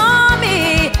seu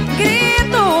nome,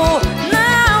 grito.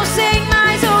 Não sei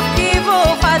mais o que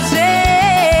vou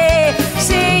fazer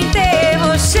sem ter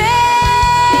você.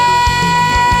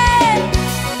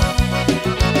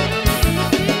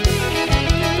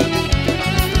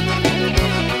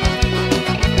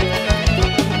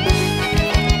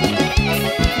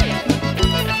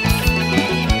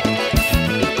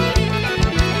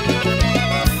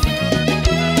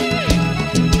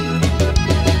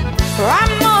 O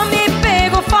amor me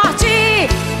pegou forte,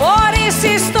 por isso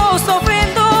estou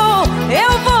sofrendo.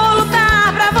 Eu vou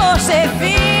lutar pra você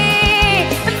vir.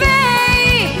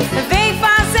 Vem, vem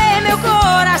fazer meu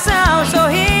coração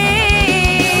sorrir.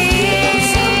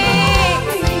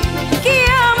 Que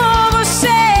amo você.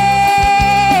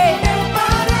 Meu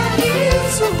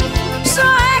paraíso só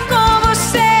é com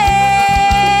você.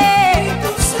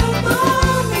 Grito seu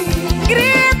nome,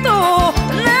 grito.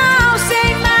 Não sei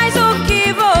mais o que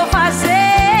vou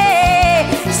fazer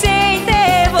sem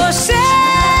ter você.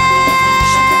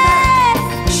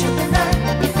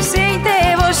 Sem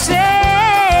ter você.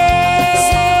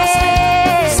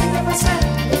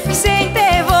 Sem ter você. Sem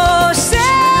ter você.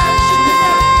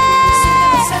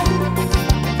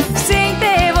 Sem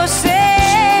ter você.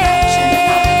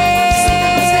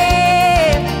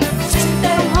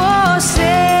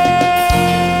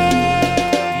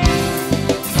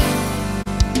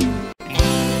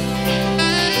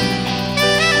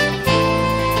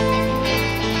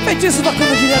 Feitiço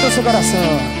tocando direto ao seu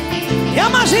coração. E a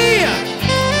magia?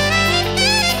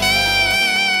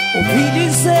 Ouvi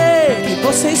dizer que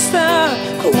você está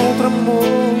com outro amor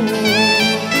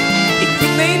e que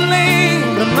nem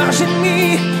lembra mais de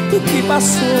mim do que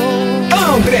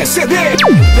passou. André CD.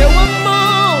 Meu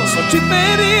amor só te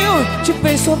feriu, te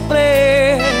fez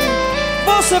sofrer.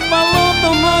 Você falou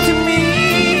tão mal de mim,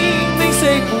 nem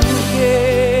sei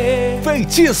porquê.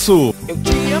 Feitiço. Eu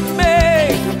te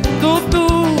amei do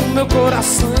meu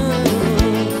coração.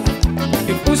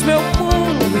 Eu pus meu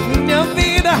mundo e minha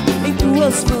vida em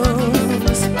tuas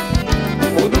mãos.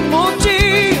 Por um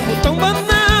motivo tão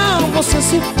banal você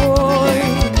se foi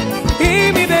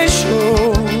e me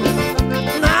deixou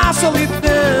na solidão.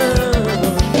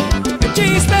 Eu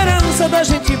tinha esperança da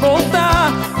gente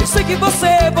voltar. Eu sei que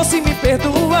você me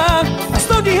perdoar, mas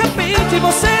tão de repente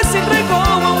você se entregou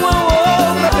a uma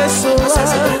outra pessoa.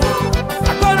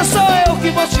 Agora sou eu que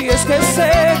vou te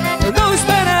esquecer. Eu não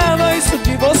esperava isso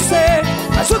de você,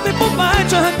 mas o tempo vai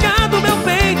te arrancar do meu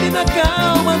peito e na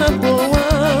calma, na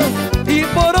boa, e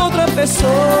por outra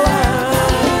pessoa.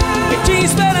 Eu tinha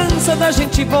esperança da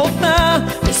gente voltar.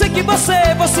 Eu sei que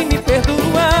você me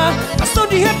perdoar, mas tão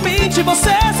de repente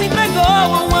você se entregou a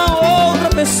uma outra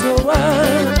pessoa.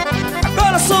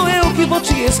 Agora sou eu que vou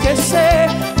te esquecer.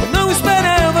 Eu não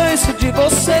esperava isso de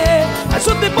você, mas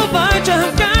o tempo vai te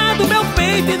arrancar do meu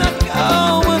peito e na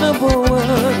calma, na boa,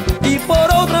 e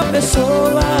por outra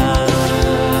pessoa.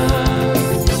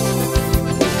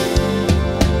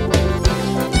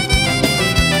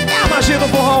 É a magia do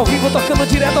forró ao vivo tocando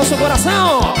direto ao seu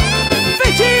coração.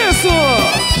 Feitiço!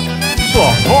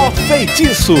 Forró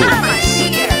Feitiço. A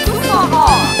magia do forró.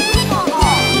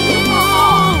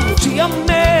 Te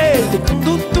amei do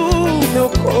fundo do meu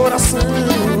coração.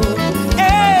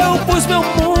 Eu pus meu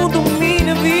mundo,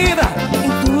 minha vida em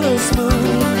tuas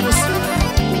mãos.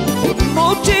 Por um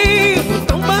motivo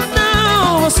tão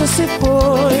banal você se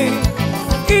foi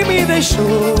e me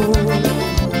deixou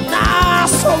na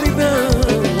solidão.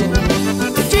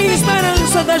 Eu tinha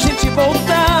esperança da gente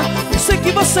voltar. Eu sei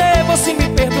que você me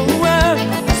perdoar,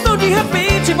 mas tão de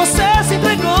repente você se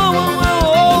entregou a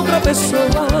uma outra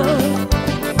pessoa.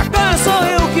 Agora sou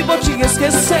eu que vou te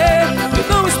esquecer.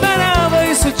 Eu não esperava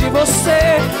isso de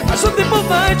você, mas o tempo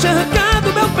vai te arrancar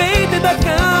do meu peito e da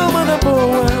calma, na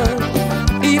boa,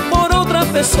 e por outra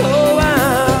pessoa.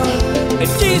 Eu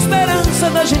tinha esperança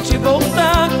da gente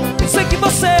voltar. Eu sei que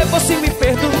você me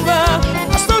perdoar,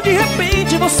 mas tão de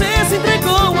repente você se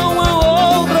entregou a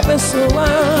uma outra pessoa.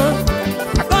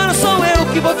 Agora sou eu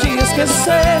que vou te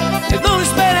esquecer. Eu não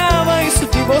esperava isso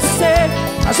de você,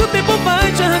 mas o tempo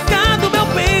vai te arrancar do meu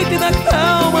peito e da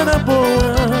calma, na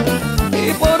boa,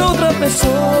 e por outra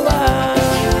pessoa.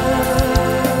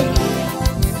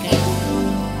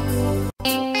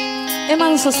 Eu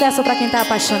mais um sucesso pra quem tá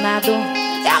apaixonado.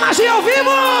 É a magia ao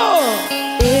vivo!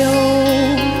 Eu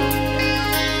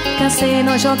cansei,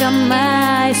 não joga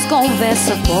mais,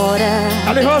 conversa fora.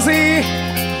 Ali, Rosi!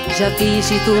 Já fiz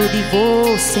de tudo e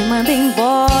você manda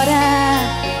embora.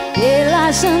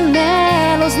 Pela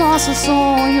janela os nossos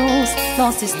sonhos,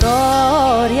 nossa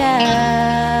história.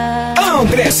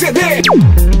 André CD.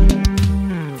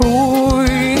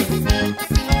 Fui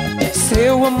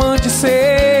seu amante,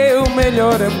 seu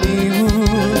melhor amigo.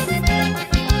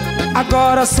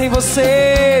 Agora sem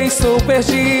você estou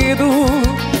perdido,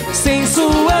 sem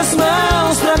suas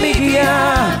mãos pra me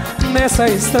guiar nessa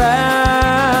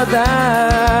estrada.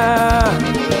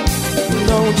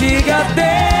 Não diga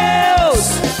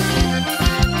adeus,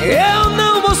 eu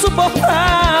não vou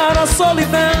suportar a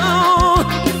solidão,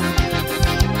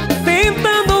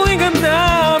 tentando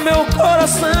enganar meu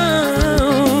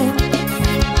coração,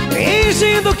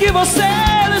 fingindo que você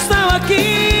não está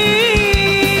aqui.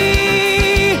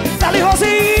 Dali,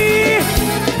 Rosi!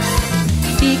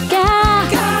 Fica,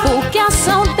 porque a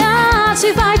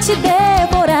saudade vai te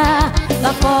devorar.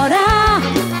 Lá fora,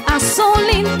 a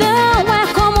solidão é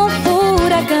como um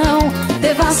furacão,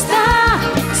 devastar.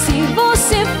 Se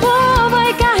você for,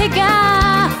 vai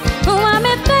carregar uma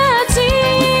metade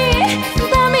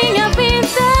da minha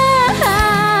vida.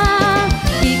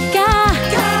 Fica,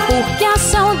 porque a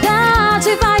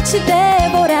saudade vai te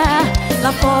devorar.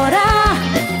 Lá fora,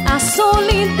 a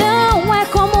solidão é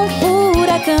como um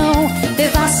furacão,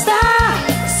 devastar.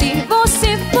 Se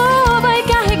você for, vai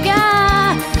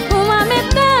carregar uma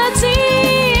metade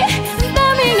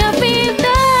da minha vida.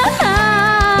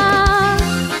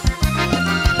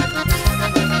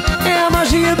 É a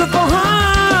magia do forró.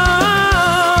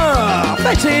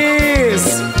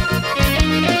 Feitiço!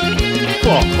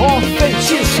 Forró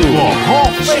Feitiço. Forró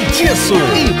Feitiço.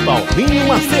 E Paulinho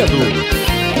Macedo.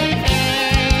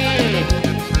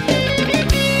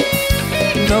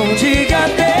 Não diga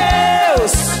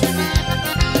adeus,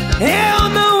 eu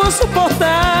não vou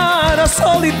suportar a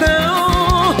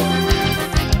solidão,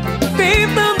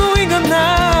 tentando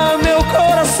enganar meu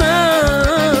coração,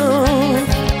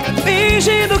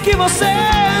 fingindo que você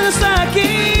não está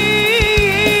aqui.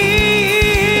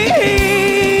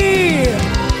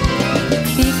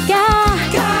 Fica,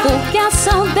 porque a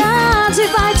saudade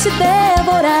vai te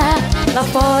devorar. Lá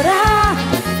fora,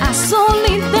 a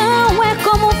solidão é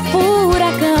como um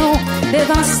furacão,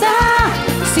 devastar.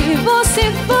 Se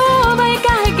você for, vai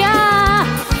carregar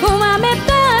uma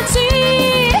metade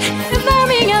da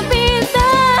minha vida.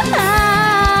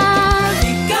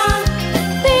 Fica,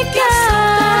 Fica, a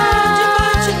saudade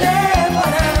vai te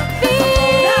devorar.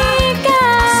 fica,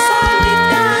 A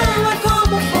solidão é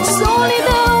como um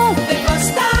solidão.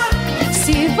 devastar.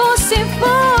 Se você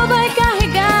for, vai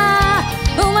carregar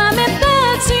uma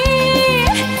metade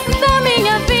da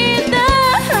minha vida.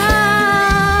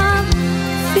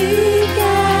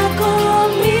 Fica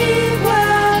comigo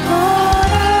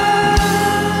agora.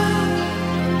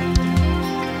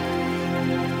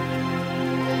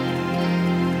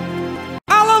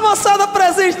 Alô, moçada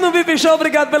presente no VIP Show,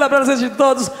 obrigado pela presença de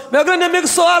todos. Meu grande amigo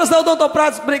Soares da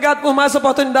Odontopratos, obrigado por mais essa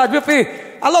oportunidade, viu, filho?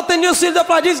 Alô, Tenil Filho da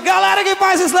Pladis, galera que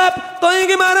faz slap, Toninho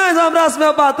Guimarães, um abraço,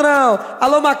 meu patrão.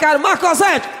 Alô, Macário,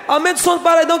 Marcosete, aumenta o som do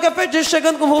paredão que é Feitiço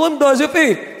chegando com volume 2, viu,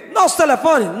 filho? Nosso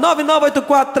telefone,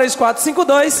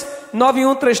 9984-3452,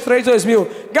 9133-2000.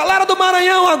 Galera do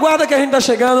Maranhão, aguarda que a gente tá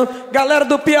chegando. Galera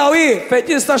do Piauí,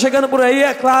 Feitiço tá chegando por aí,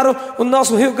 é claro. O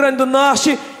nosso Rio Grande do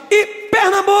Norte e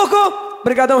Pernambuco.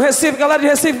 Obrigadão, Recife, galera de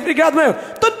Recife, obrigado, meu.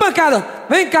 Tô de pancada,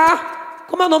 vem cá.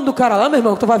 Como é o nome do cara lá, meu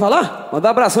irmão, que tu vai falar? Manda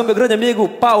um abração, meu grande amigo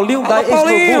Paulinho da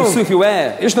Paulinho. Istanbul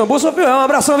Surfwear. Istanbul Surfwear, um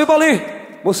abração, viu, Paulinho?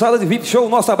 Moçada de VIP Show,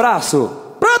 nosso abraço.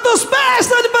 Pronto, os pés,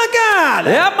 tá de pancada.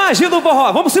 É a magia do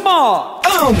forró, vamos embora.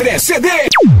 André CD.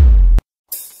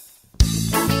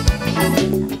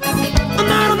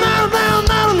 Não, não, não,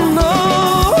 não,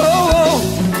 não.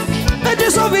 É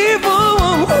disso ao vivo.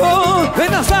 Vem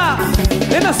dançar,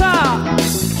 vem dançar.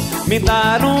 Me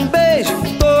dar um beijo,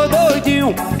 tô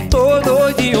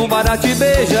doidinho para te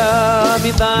beijar.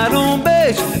 Me dar um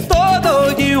beijo, tô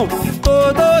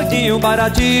doidinho para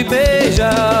te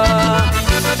beijar.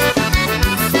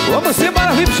 Vamos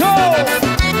embora, VIP Show.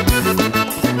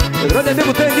 Meu grande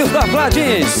amigo Feitiço da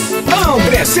Fladins.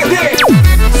 André CD.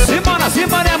 Simbora,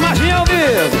 é a magia ao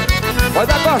vivo.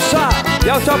 Pode acochar. E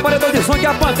é o seu paredão de som que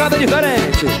a pancada é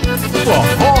diferente.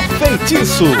 Forró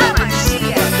Feitiço. A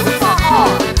magia do forró.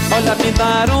 Olha, me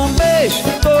dar um beijo,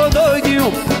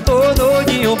 tô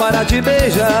doidinho para te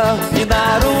beijar. Me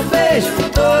dar um beijo,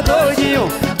 tô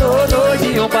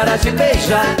doidinho para te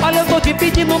beijar. Olha, eu tô te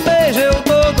pedindo um beijo, eu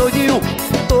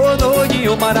tô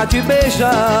doidinho para te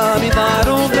beijar. Me dar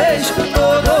um beijo,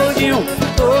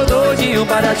 tô doidinho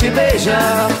para te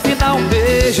beijar. Me dá um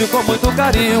beijo com muito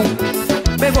carinho,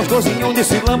 bem gostosinho de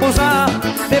se lambuzar.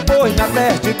 Depois me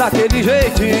ateste daquele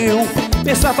jeitinho,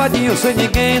 bem safadinho sem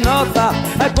ninguém notar.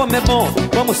 É como é bom,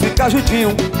 vamos ficar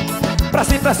juntinho, pra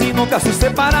sempre assim nunca se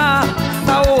separar.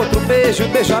 Dá outro beijo,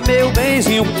 beija meu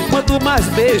benzinho. Quanto mais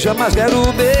beija, mais quero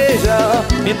beijar.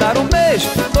 Me dar um beijo,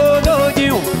 tô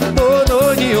doidinho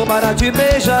para te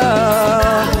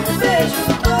beijar. Um beijo,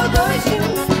 tô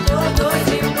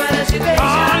doidinho para te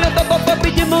beijar. Olha, eu tô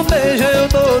pedindo um beijo, eu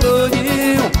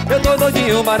tô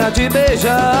doidinho para te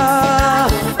beijar.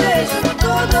 Um beijo, tô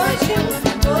doidinho.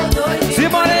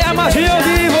 Simbora aí, a magia ao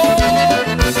vivo.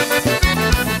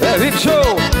 É Vic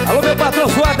Show. Alô, meu patrão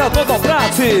suado, Alton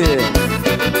Prati.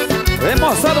 Vem,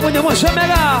 moçada, muito bom,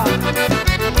 chamega.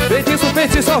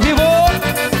 Feitiço ao vivo.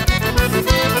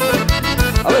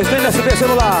 Alô, estende SB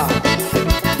celular.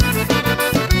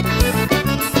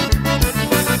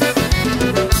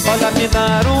 Olha, me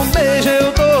dar um beijo,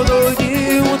 eu tô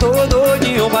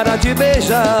doidinho para te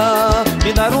beijar.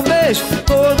 Me dar um beijo,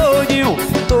 tô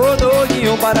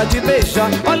doidinho para te beijar.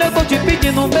 Olha, eu tô te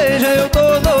pedindo um beijo, eu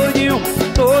tô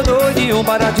doidinho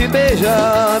para te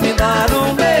beijar. Me dar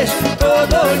um beijo,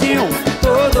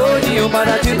 tô doidinho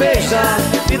para te beijar.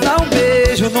 Me dá um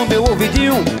beijo no meu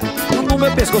ouvidinho, no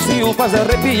meu pescocinho faz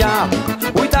arrepiar.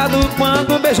 Cuidado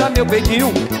quando beijar meu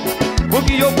peitinho,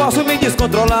 porque eu posso me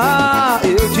descontrolar.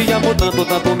 Eu te amo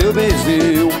tanto, meu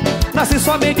benzinho. Nasci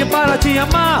somente para te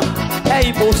amar. É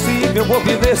impossível, vou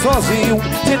viver sozinho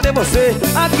sem ter você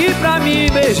aqui pra me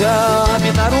beijar.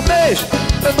 Me dar um beijo,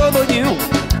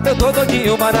 eu tô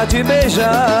doidinho para te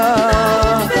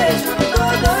beijar. Um beijo,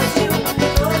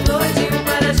 tô doidinho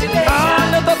para te beijar.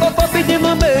 Ah, eu tô pedindo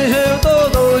um beijo, eu tô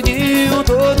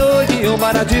doidinho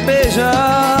para te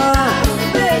beijar.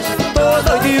 Um beijo, Tô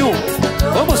doidinho.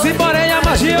 Vamos embora, hein, a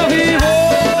magia ao vivo.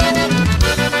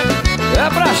 É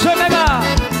pra chamegar.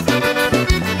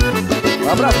 Um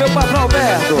abraço, meu patrão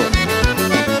Alberto.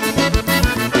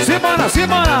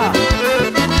 Simbora.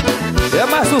 É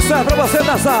mais sucesso pra você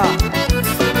dançar.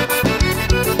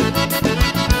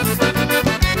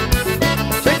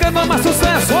 Chegando mais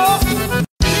sucesso.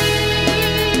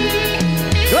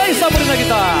 Três sabores na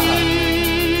guitarra.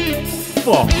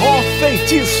 Forró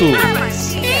Feitiço. A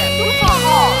magia do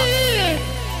forró.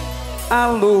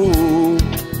 Alô,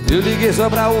 eu liguei só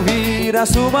pra ouvir a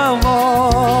sua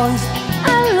voz.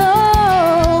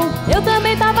 Alô, eu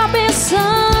também tava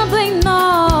pensando em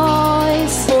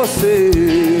nós.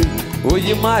 Você foi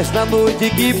demais na noite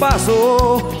que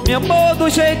passou, me amou do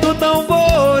jeito tão Não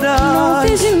voraz.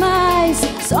 fiz demais,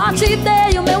 só te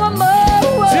dei o meu amor.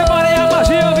 Simbora aí, a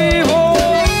magia ao vivo.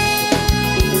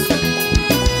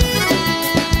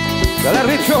 Galera,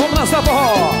 Vic Show, vamos dançar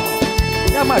forró.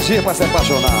 É a magia pra se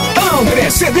apaixonar. André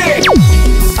CD.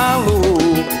 Alô,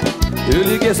 eu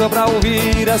liguei só pra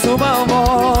ouvir a sua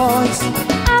voz.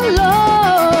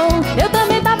 Alô, eu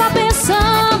também tava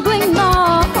pensando em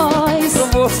nós. Com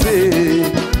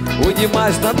você foi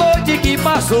demais na noite que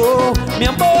passou, me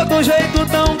amou do jeito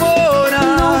tão Não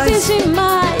voraz. fiz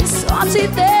demais, só te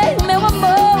dei o meu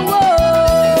amor.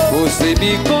 Você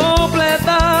me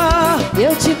completa,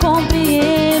 Eu te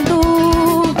compreendo.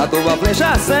 a tua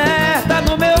flecha certa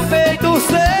no meu peito,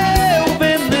 seu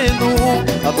veneno.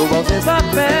 A tua ausência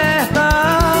aperta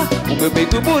o meu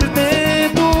peito por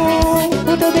dentro.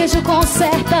 O teu beijo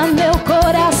conserta meu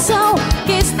coração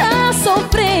que está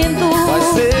sofrendo. Mas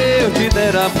se eu te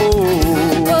der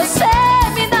amor, Você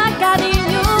me dá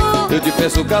carinho. eu te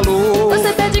peço calor.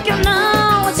 Você pede que eu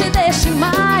não te deixe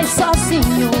mais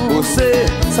sozinho. Você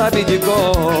sabe de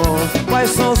cor quais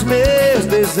são os meus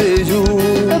desejos.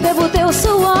 Eu bebo teu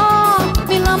suor,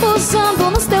 me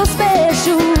lambuzando nos teus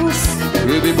beijos.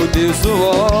 Eu bebo teu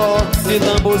suor, me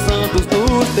lambuzando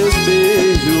nos teus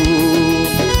beijos.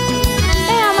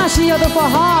 É a magia do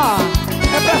forró.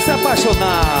 É pra se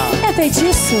apaixonar. É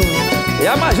feitiço. É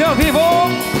a magia ao vivo.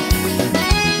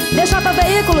 DJ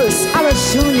Veículos, Alô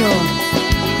Júnior.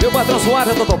 Meu patrão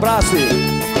Suárez, Doutor Prace.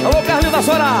 Alô, Carlinho da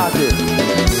Sorate.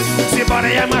 Simbora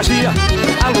aí, a magia.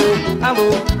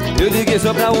 Alô, eu liguei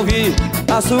só pra ouvir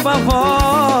a sua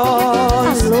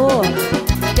voz. Alô,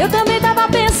 eu também tava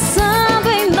pensando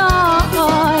em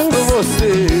nós. Com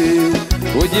você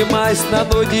foi demais na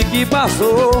noite que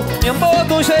passou, me amou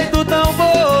de um jeito tão Não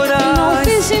voraz.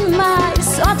 fiz demais,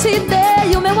 só te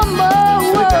dei o meu amor.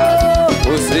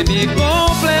 Você me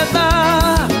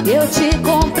completa, eu te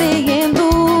compreendo.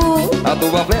 A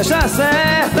tua flecha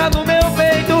certa no meu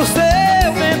peito,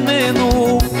 seu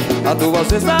veneno. A tua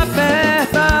ausência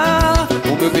aperta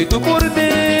o meu peito por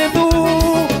dentro.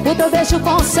 O teu beijo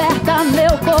conserta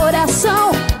meu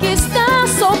coração que está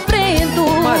sofrendo.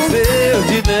 Mas se eu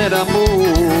te der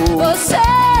amor, você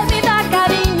me dá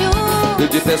carinho, eu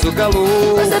te peço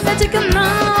calor. você pede que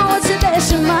não te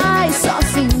deixe mais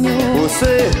sozinho.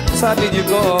 Você sabe de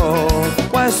cor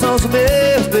quais são os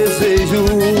meus desejos.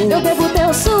 Eu bebo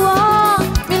teu suor,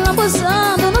 me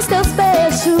lambuzando nos teus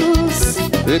beijos.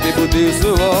 Eu bebo teu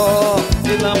suor,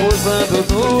 me lambuzando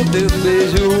nos teus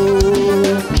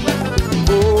beijos.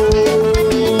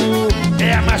 Oh,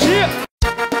 É a magia.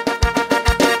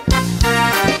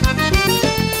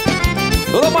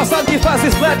 Alô, Macedo que faz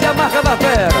slap, a marca da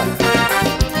fera.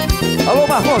 Alô,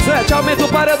 Marconzete, aumenta o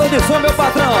paredão de som, meu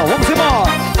patrão. Vamos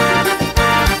embora.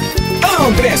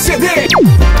 André CD.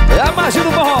 É a magia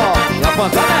do forró, e a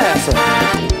pancada é essa.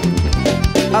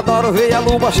 Adoro ver a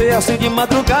lua cheia assim de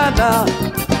madrugada.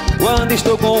 Quando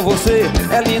estou com você,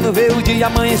 é lindo ver o dia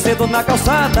amanhecendo na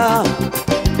calçada.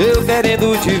 Eu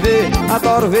querendo te ver,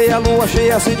 adoro ver a lua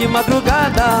cheia assim de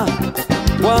madrugada.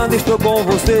 Quando estou com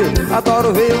você,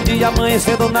 adoro ver o dia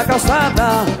amanhecendo na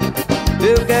calçada.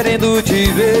 Eu querendo te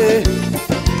ver.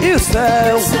 E o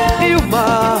céu e o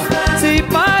mar se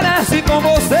parece com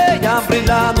você. E a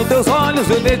brilhar nos teus olhos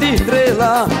eu vejo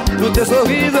estrela. No teu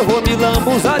sorriso eu vou me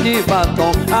lambuzar de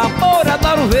batom. Amor,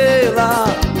 adoro vê-la.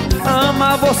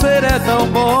 Amar você é tão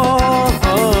bom.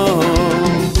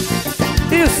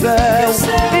 E o céu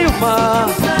e o mar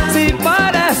se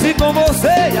parece com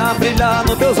você. E a brilhar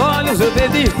nos teus olhos eu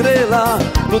vejo estrela.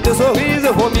 No teu sorriso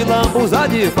eu vou me lambuzar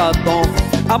de batom.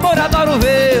 Amor, adoro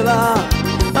vê-la.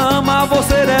 Amar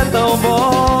você é tão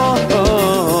bom.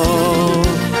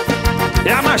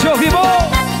 É a magia ao vivo.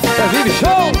 É vive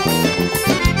show.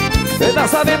 Vem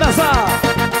dançar, vem dançar.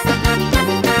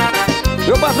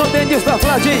 Meu patrão tem disso da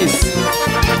Fladis.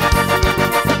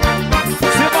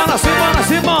 Simona, Simona,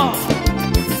 Simona.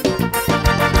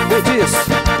 Feitiço.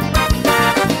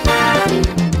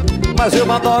 Mas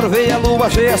eu adoro ver a lua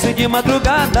cheia assim de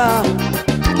madrugada.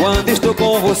 Quando estou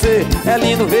com você, é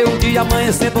lindo ver o dia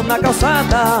amanhecendo na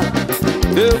calçada.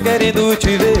 Eu querendo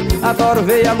te ver, adoro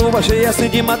ver a lua cheia assim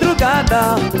de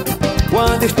madrugada.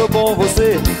 Quando estou com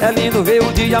você, é lindo ver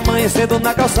o dia amanhecendo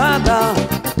na calçada.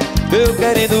 Eu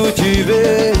querendo te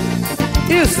ver.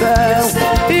 E o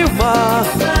céu e o mar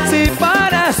se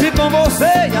parece com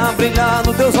você. E a brilhar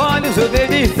nos teus olhos eu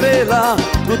vejo estrela.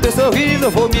 No teu sorriso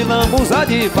eu vou me lambuzar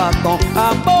de batom.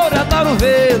 Amor, adoro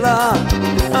vê-la.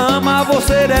 Amar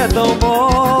você é tão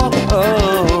bom.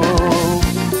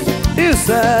 E o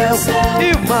céu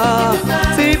e o mar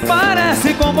se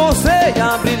parece com você. E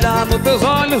a brilhar nos teus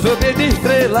olhos eu vejo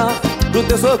estrela. No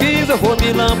teu sorriso eu vou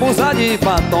me lambuzar de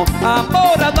batom.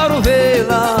 Amor, adoro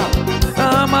vê-la.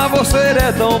 Amar você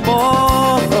é tão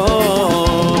bom.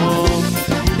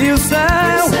 E o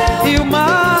céu e o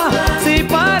mar se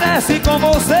parece com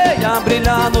você. E a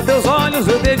brilhar nos teus olhos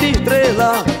eu vejo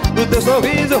estrela. No teu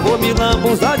sorriso eu vou me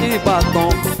lambuzar de batom.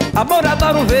 Amor,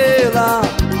 adoro vê-la.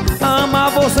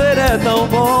 Amar você é tão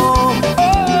bom.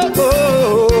 Oh,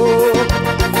 oh,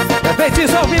 oh. É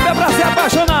feitiço ao vivo, é pra se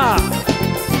apaixonar.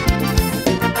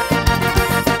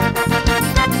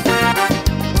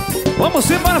 Vamos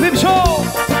embora, Vive Show.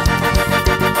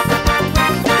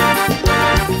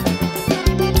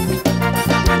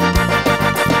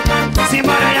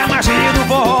 Simbora, é a magia do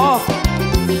forró.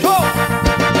 Show.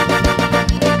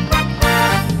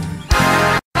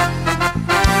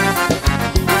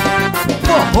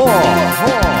 Forró.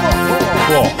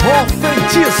 Forró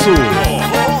Feitiço.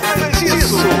 Forró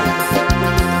Feitiço.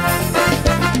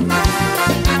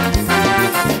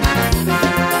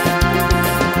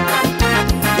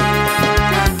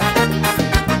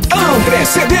 André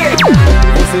CD.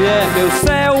 Você é meu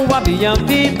céu, a minha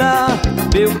vida,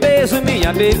 meu beijo,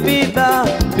 minha bebida,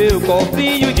 meu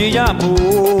cofrinho de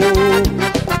amor.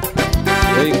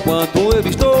 Enquanto eu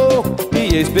estou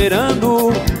me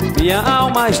esperando, minha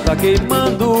alma está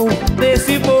queimando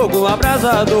nesse fogo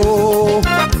abrasador.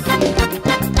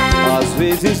 Às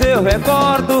vezes eu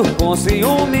recordo com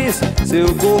ciúmes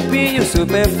seu corpinho, seu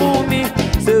perfume,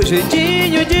 seu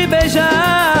jeitinho de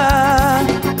beijar.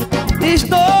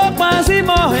 Estou quase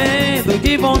morrendo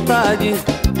de vontade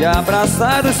de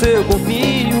abraçar o seu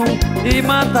corpinho e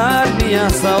matar minha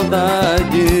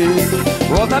saudade.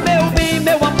 Volta, meu bem,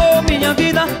 meu amor, minha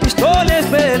vida, estou lhe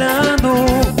esperando.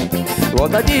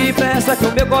 Volta depressa que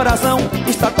o meu coração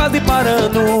está quase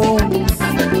parando.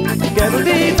 Quero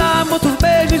lhe dar muitos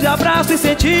beijos e abraços e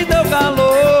sentir teu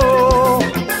calor.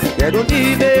 Quero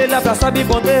lhe ver, lhe abraçar, me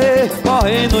conter,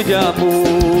 morrendo de amor.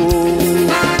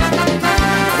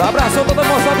 Um abraço a toda a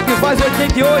moçada que faz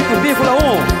 88,1,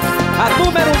 a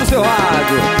número 1 do seu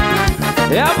rádio.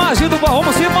 É a magia do forró,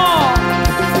 Simão.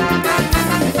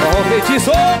 Forró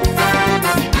Feitiço.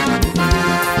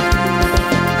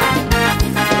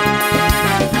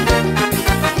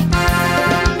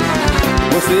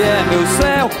 Você é meu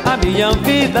céu, a minha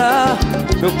vida,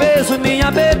 meu peso,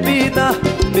 minha bebida,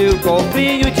 meu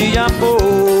cofrinho de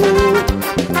amor.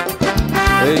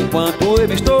 Enquanto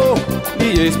eu estou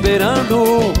me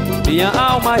esperando, minha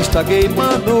alma está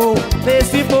queimando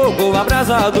nesse fogo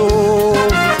abrasador.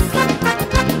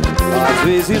 Às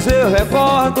vezes eu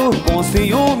recordo com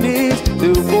ciúmes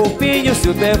seu corpinho,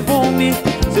 seu perfume,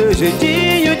 seu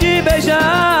jeitinho de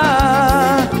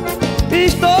beijar.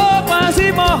 Estou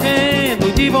quase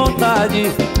morrendo de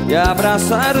vontade de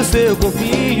abraçar o seu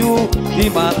corpinho e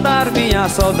matar minha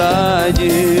saudade.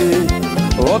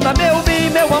 Volta meu bem,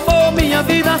 meu amor, minha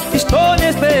vida, estou lhe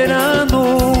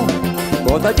esperando.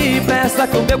 Volta depressa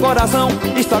que o meu coração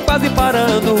está quase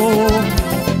parando.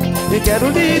 E quero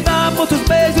lhe dar muitos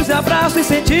beijos e abraços e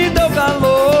sentir teu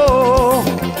calor.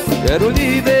 Quero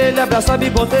lhe ver, lhe abraçar,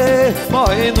 me conter,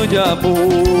 morrendo de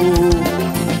amor.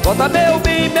 Volta meu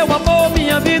bem, meu amor,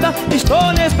 minha vida,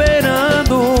 estou lhe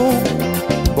esperando.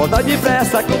 Volta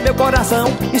depressa que o meu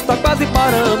coração está quase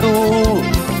parando.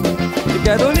 E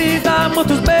quero lhe dar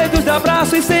muitos beijos e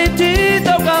abraços e sentir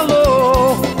teu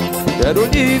calor. Quero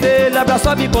lhe ver, lhe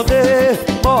abraçar, me conter,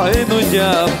 morrendo de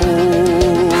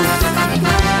amor.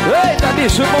 Eita,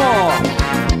 bicho bom!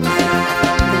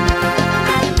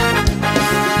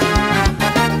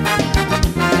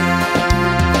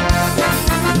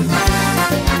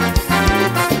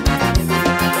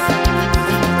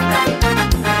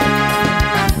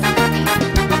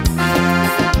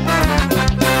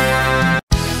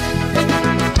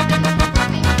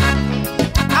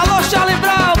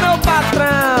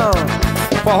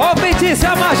 Forró Feitiço é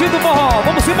a magia do forró,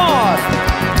 vamos embora.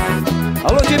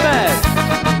 Alô, Timé.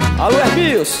 Alô,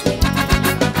 Herbios.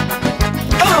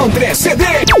 André CD.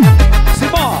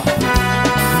 Simbora.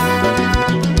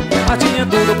 Mas tinha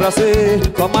tudo pra ser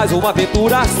só mais uma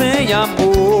aventura sem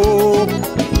amor.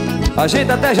 A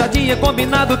gente até já tinha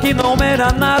combinado que não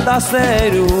era nada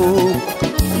sério.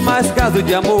 Mas caso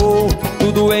de amor,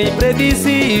 tudo é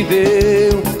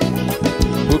imprevisível.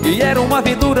 O que era uma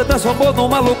aventura transformou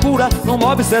numa loucura,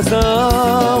 numa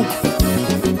obsessão.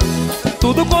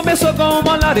 Tudo começou com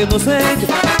um olhar inocente,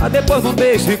 mas depois um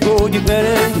beijo ficou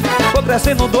diferente. Foi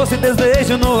crescendo um doce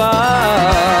desejo no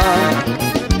ar.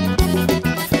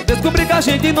 Descobri que a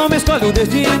gente não escolhe o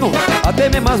destino, até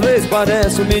mesmo às vezes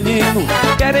parece um menino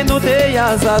querendo ter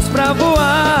asas pra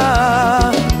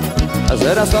voar. Mas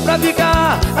era só pra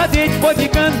ficar, a gente foi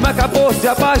ficando, mas acabou se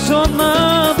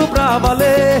apaixonando pra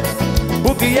valer.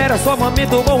 O que era só um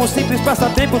momento bom, um simples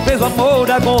passatempo fez o amor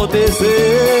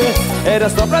acontecer. Era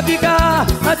só pra ficar,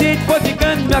 a gente foi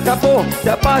ficando e acabou se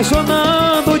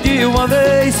apaixonando de uma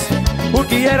vez. O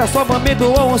que era só um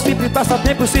momento bom, um simples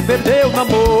passatempo se perdeu no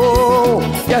amor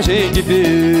que a gente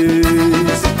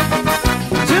fez.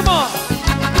 Simão!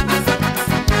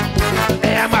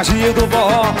 É a magia do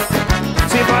forró.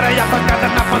 Simbora e a pancada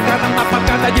na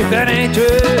pancada é diferente.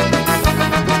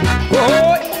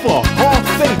 Oi! Forró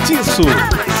Feitiço. A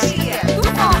magia do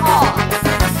forró.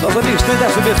 Nossa amigos, tem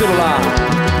dessa meu celular.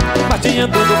 Mas tinha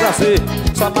tudo pra ser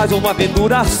só mais uma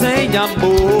aventura sem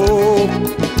amor.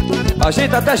 A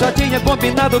gente até já tinha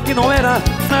combinado que não era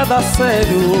nada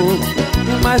sério.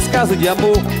 Mas caso de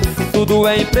amor, tudo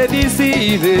é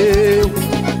imprevisível.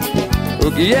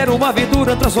 O que era uma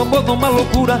aventura transformou numa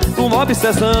loucura, numa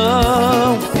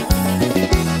obsessão.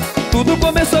 Tudo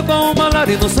começou com um olhar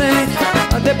inocente,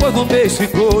 mas depois um beijo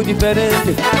ficou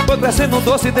diferente. Foi crescendo um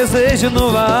doce desejo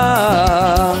no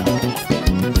ar.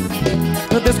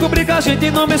 Eu descobri que a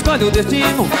gente não escolhe o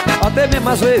destino, até mesmo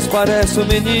às vezes parece um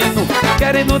menino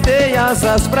querendo ter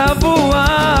asas pra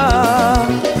voar.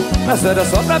 Mas era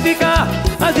só pra ficar,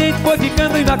 a gente foi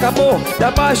ficando e acabou se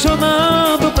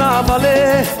apaixonando pra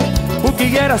valer. O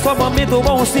que era só um momento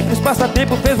bom, um simples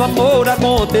passatempo fez o amor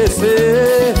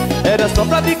acontecer. Era só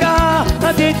pra ficar,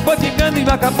 a gente foi ficando e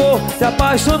acabou se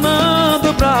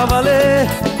apaixonando pra valer.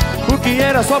 O que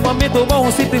era só um momento bom,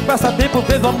 um simples passatempo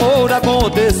fez o amor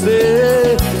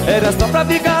acontecer. Era só pra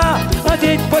ficar, a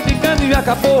gente foi ficando e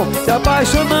acabou se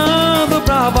apaixonando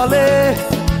pra valer.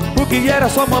 O que era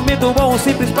só um momento bom, um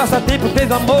simples passatempo fez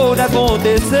o amor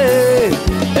acontecer.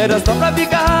 Era só pra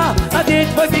ficar, a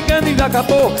gente foi ficando e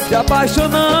acabou se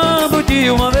apaixonando de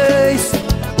uma vez.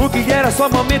 O que era só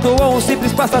um momento bom, um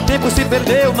simples passatempo se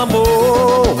perdeu no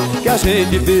amor que a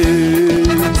gente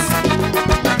fez.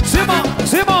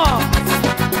 Vamos embora!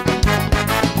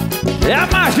 É a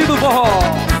magia do forró!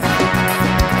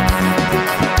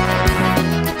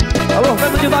 Alô,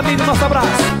 Fernando de Davi, nosso abraço!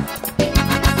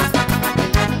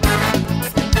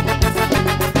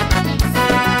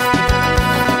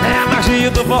 É a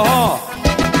magia do forró!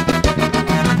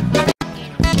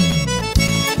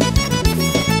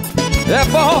 É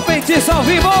forró feitiço ao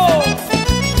vivo!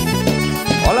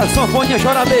 Olha a sanfoninha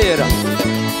choradeira!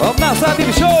 Vamos dançar,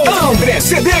 Big Show! André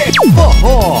CD!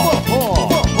 Forró!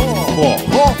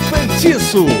 Forró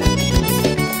Feitiço!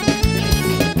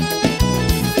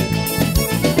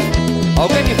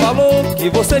 Alguém me falou que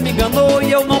você me enganou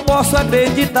e eu não posso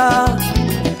acreditar.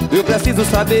 Eu preciso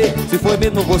saber se foi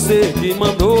mesmo você que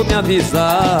mandou me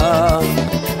avisar.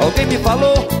 Alguém me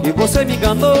falou que você me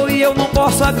enganou e eu não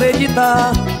posso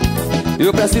acreditar.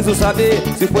 Eu preciso saber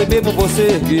se foi mesmo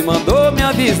você que mandou me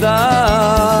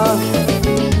avisar.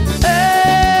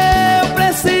 Eu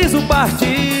preciso partir.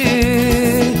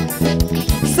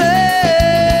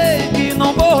 Sei que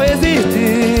não vou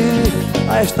resistir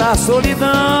a esta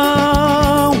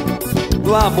solidão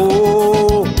do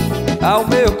amor ao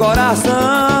meu coração.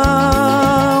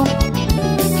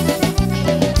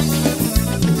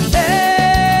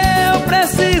 Eu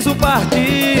preciso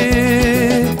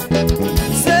partir.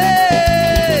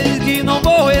 Sei que não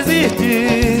vou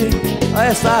resistir a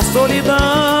essa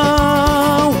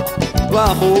solidão do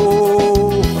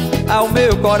amor ao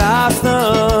meu coração.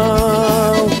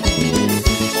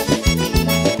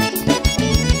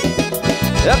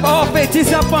 É forró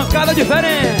feitiço e a pancada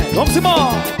diferente. Vamos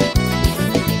embora.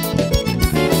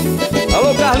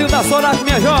 Alô, Carlinho da Sorac,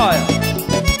 minha joia.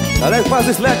 Galera que faz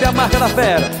o slap é a marca da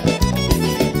fera.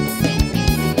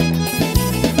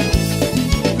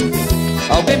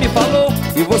 Alguém me falou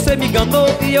que você me enganou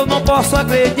e eu não posso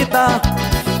acreditar.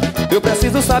 Eu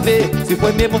preciso saber se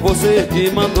foi mesmo você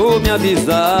que mandou me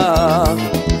avisar.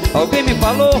 Alguém me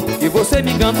falou que você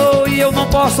me enganou e eu não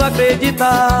posso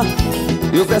acreditar.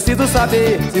 Eu preciso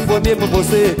saber se foi mesmo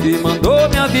você que mandou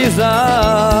me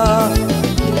avisar.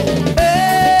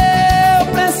 Eu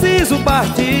preciso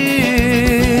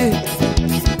partir.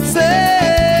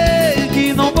 Sei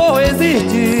que não vou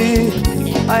resistir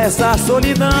a essa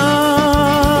solidão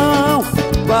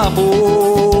do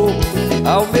amor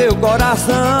ao meu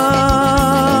coração.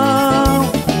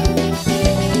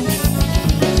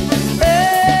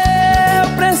 Eu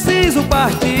preciso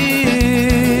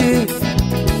partir.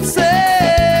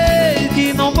 Sei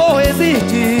que não vou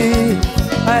resistir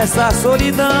a essa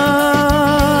solidão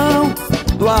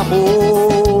do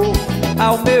amor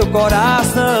ao meu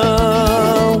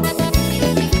coração.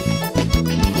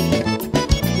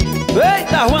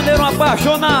 Eita, Juaneiro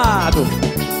apaixonado.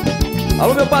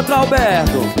 Alô, meu patrão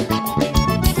Alberto.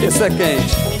 Esse é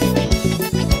quente.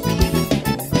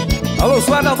 Alô,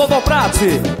 Suárez da Doutor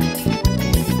Prati.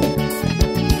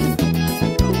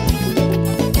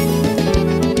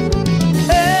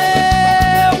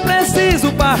 Eu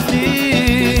preciso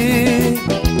partir.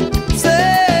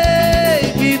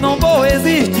 Sei que não vou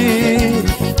resistir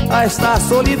a esta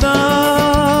solidão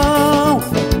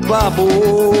do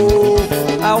amor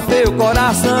ao meu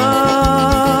coração.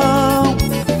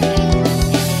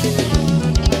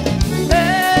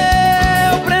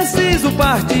 Eu preciso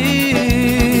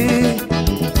partir.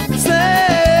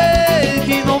 Sei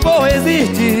que não vou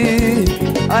resistir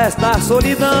a esta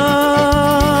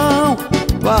solidão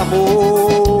do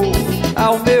amor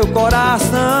ao meu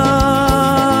coração.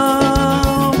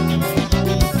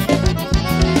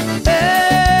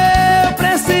 Eu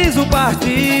preciso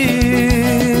partir.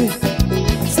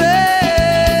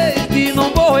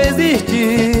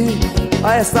 Resistir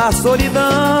a essa solidão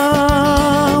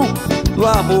do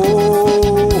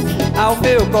amor ao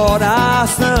meu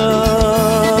coração.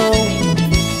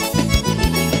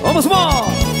 Vamos embora!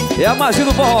 É a magia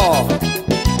do forró.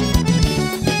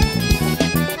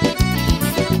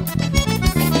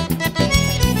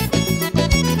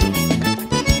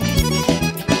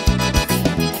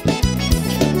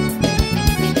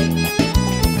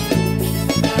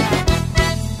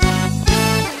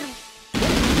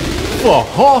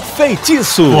 Forró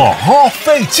Feitiço. Forró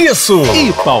Feitiço.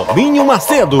 E Paulinho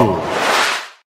Macedo.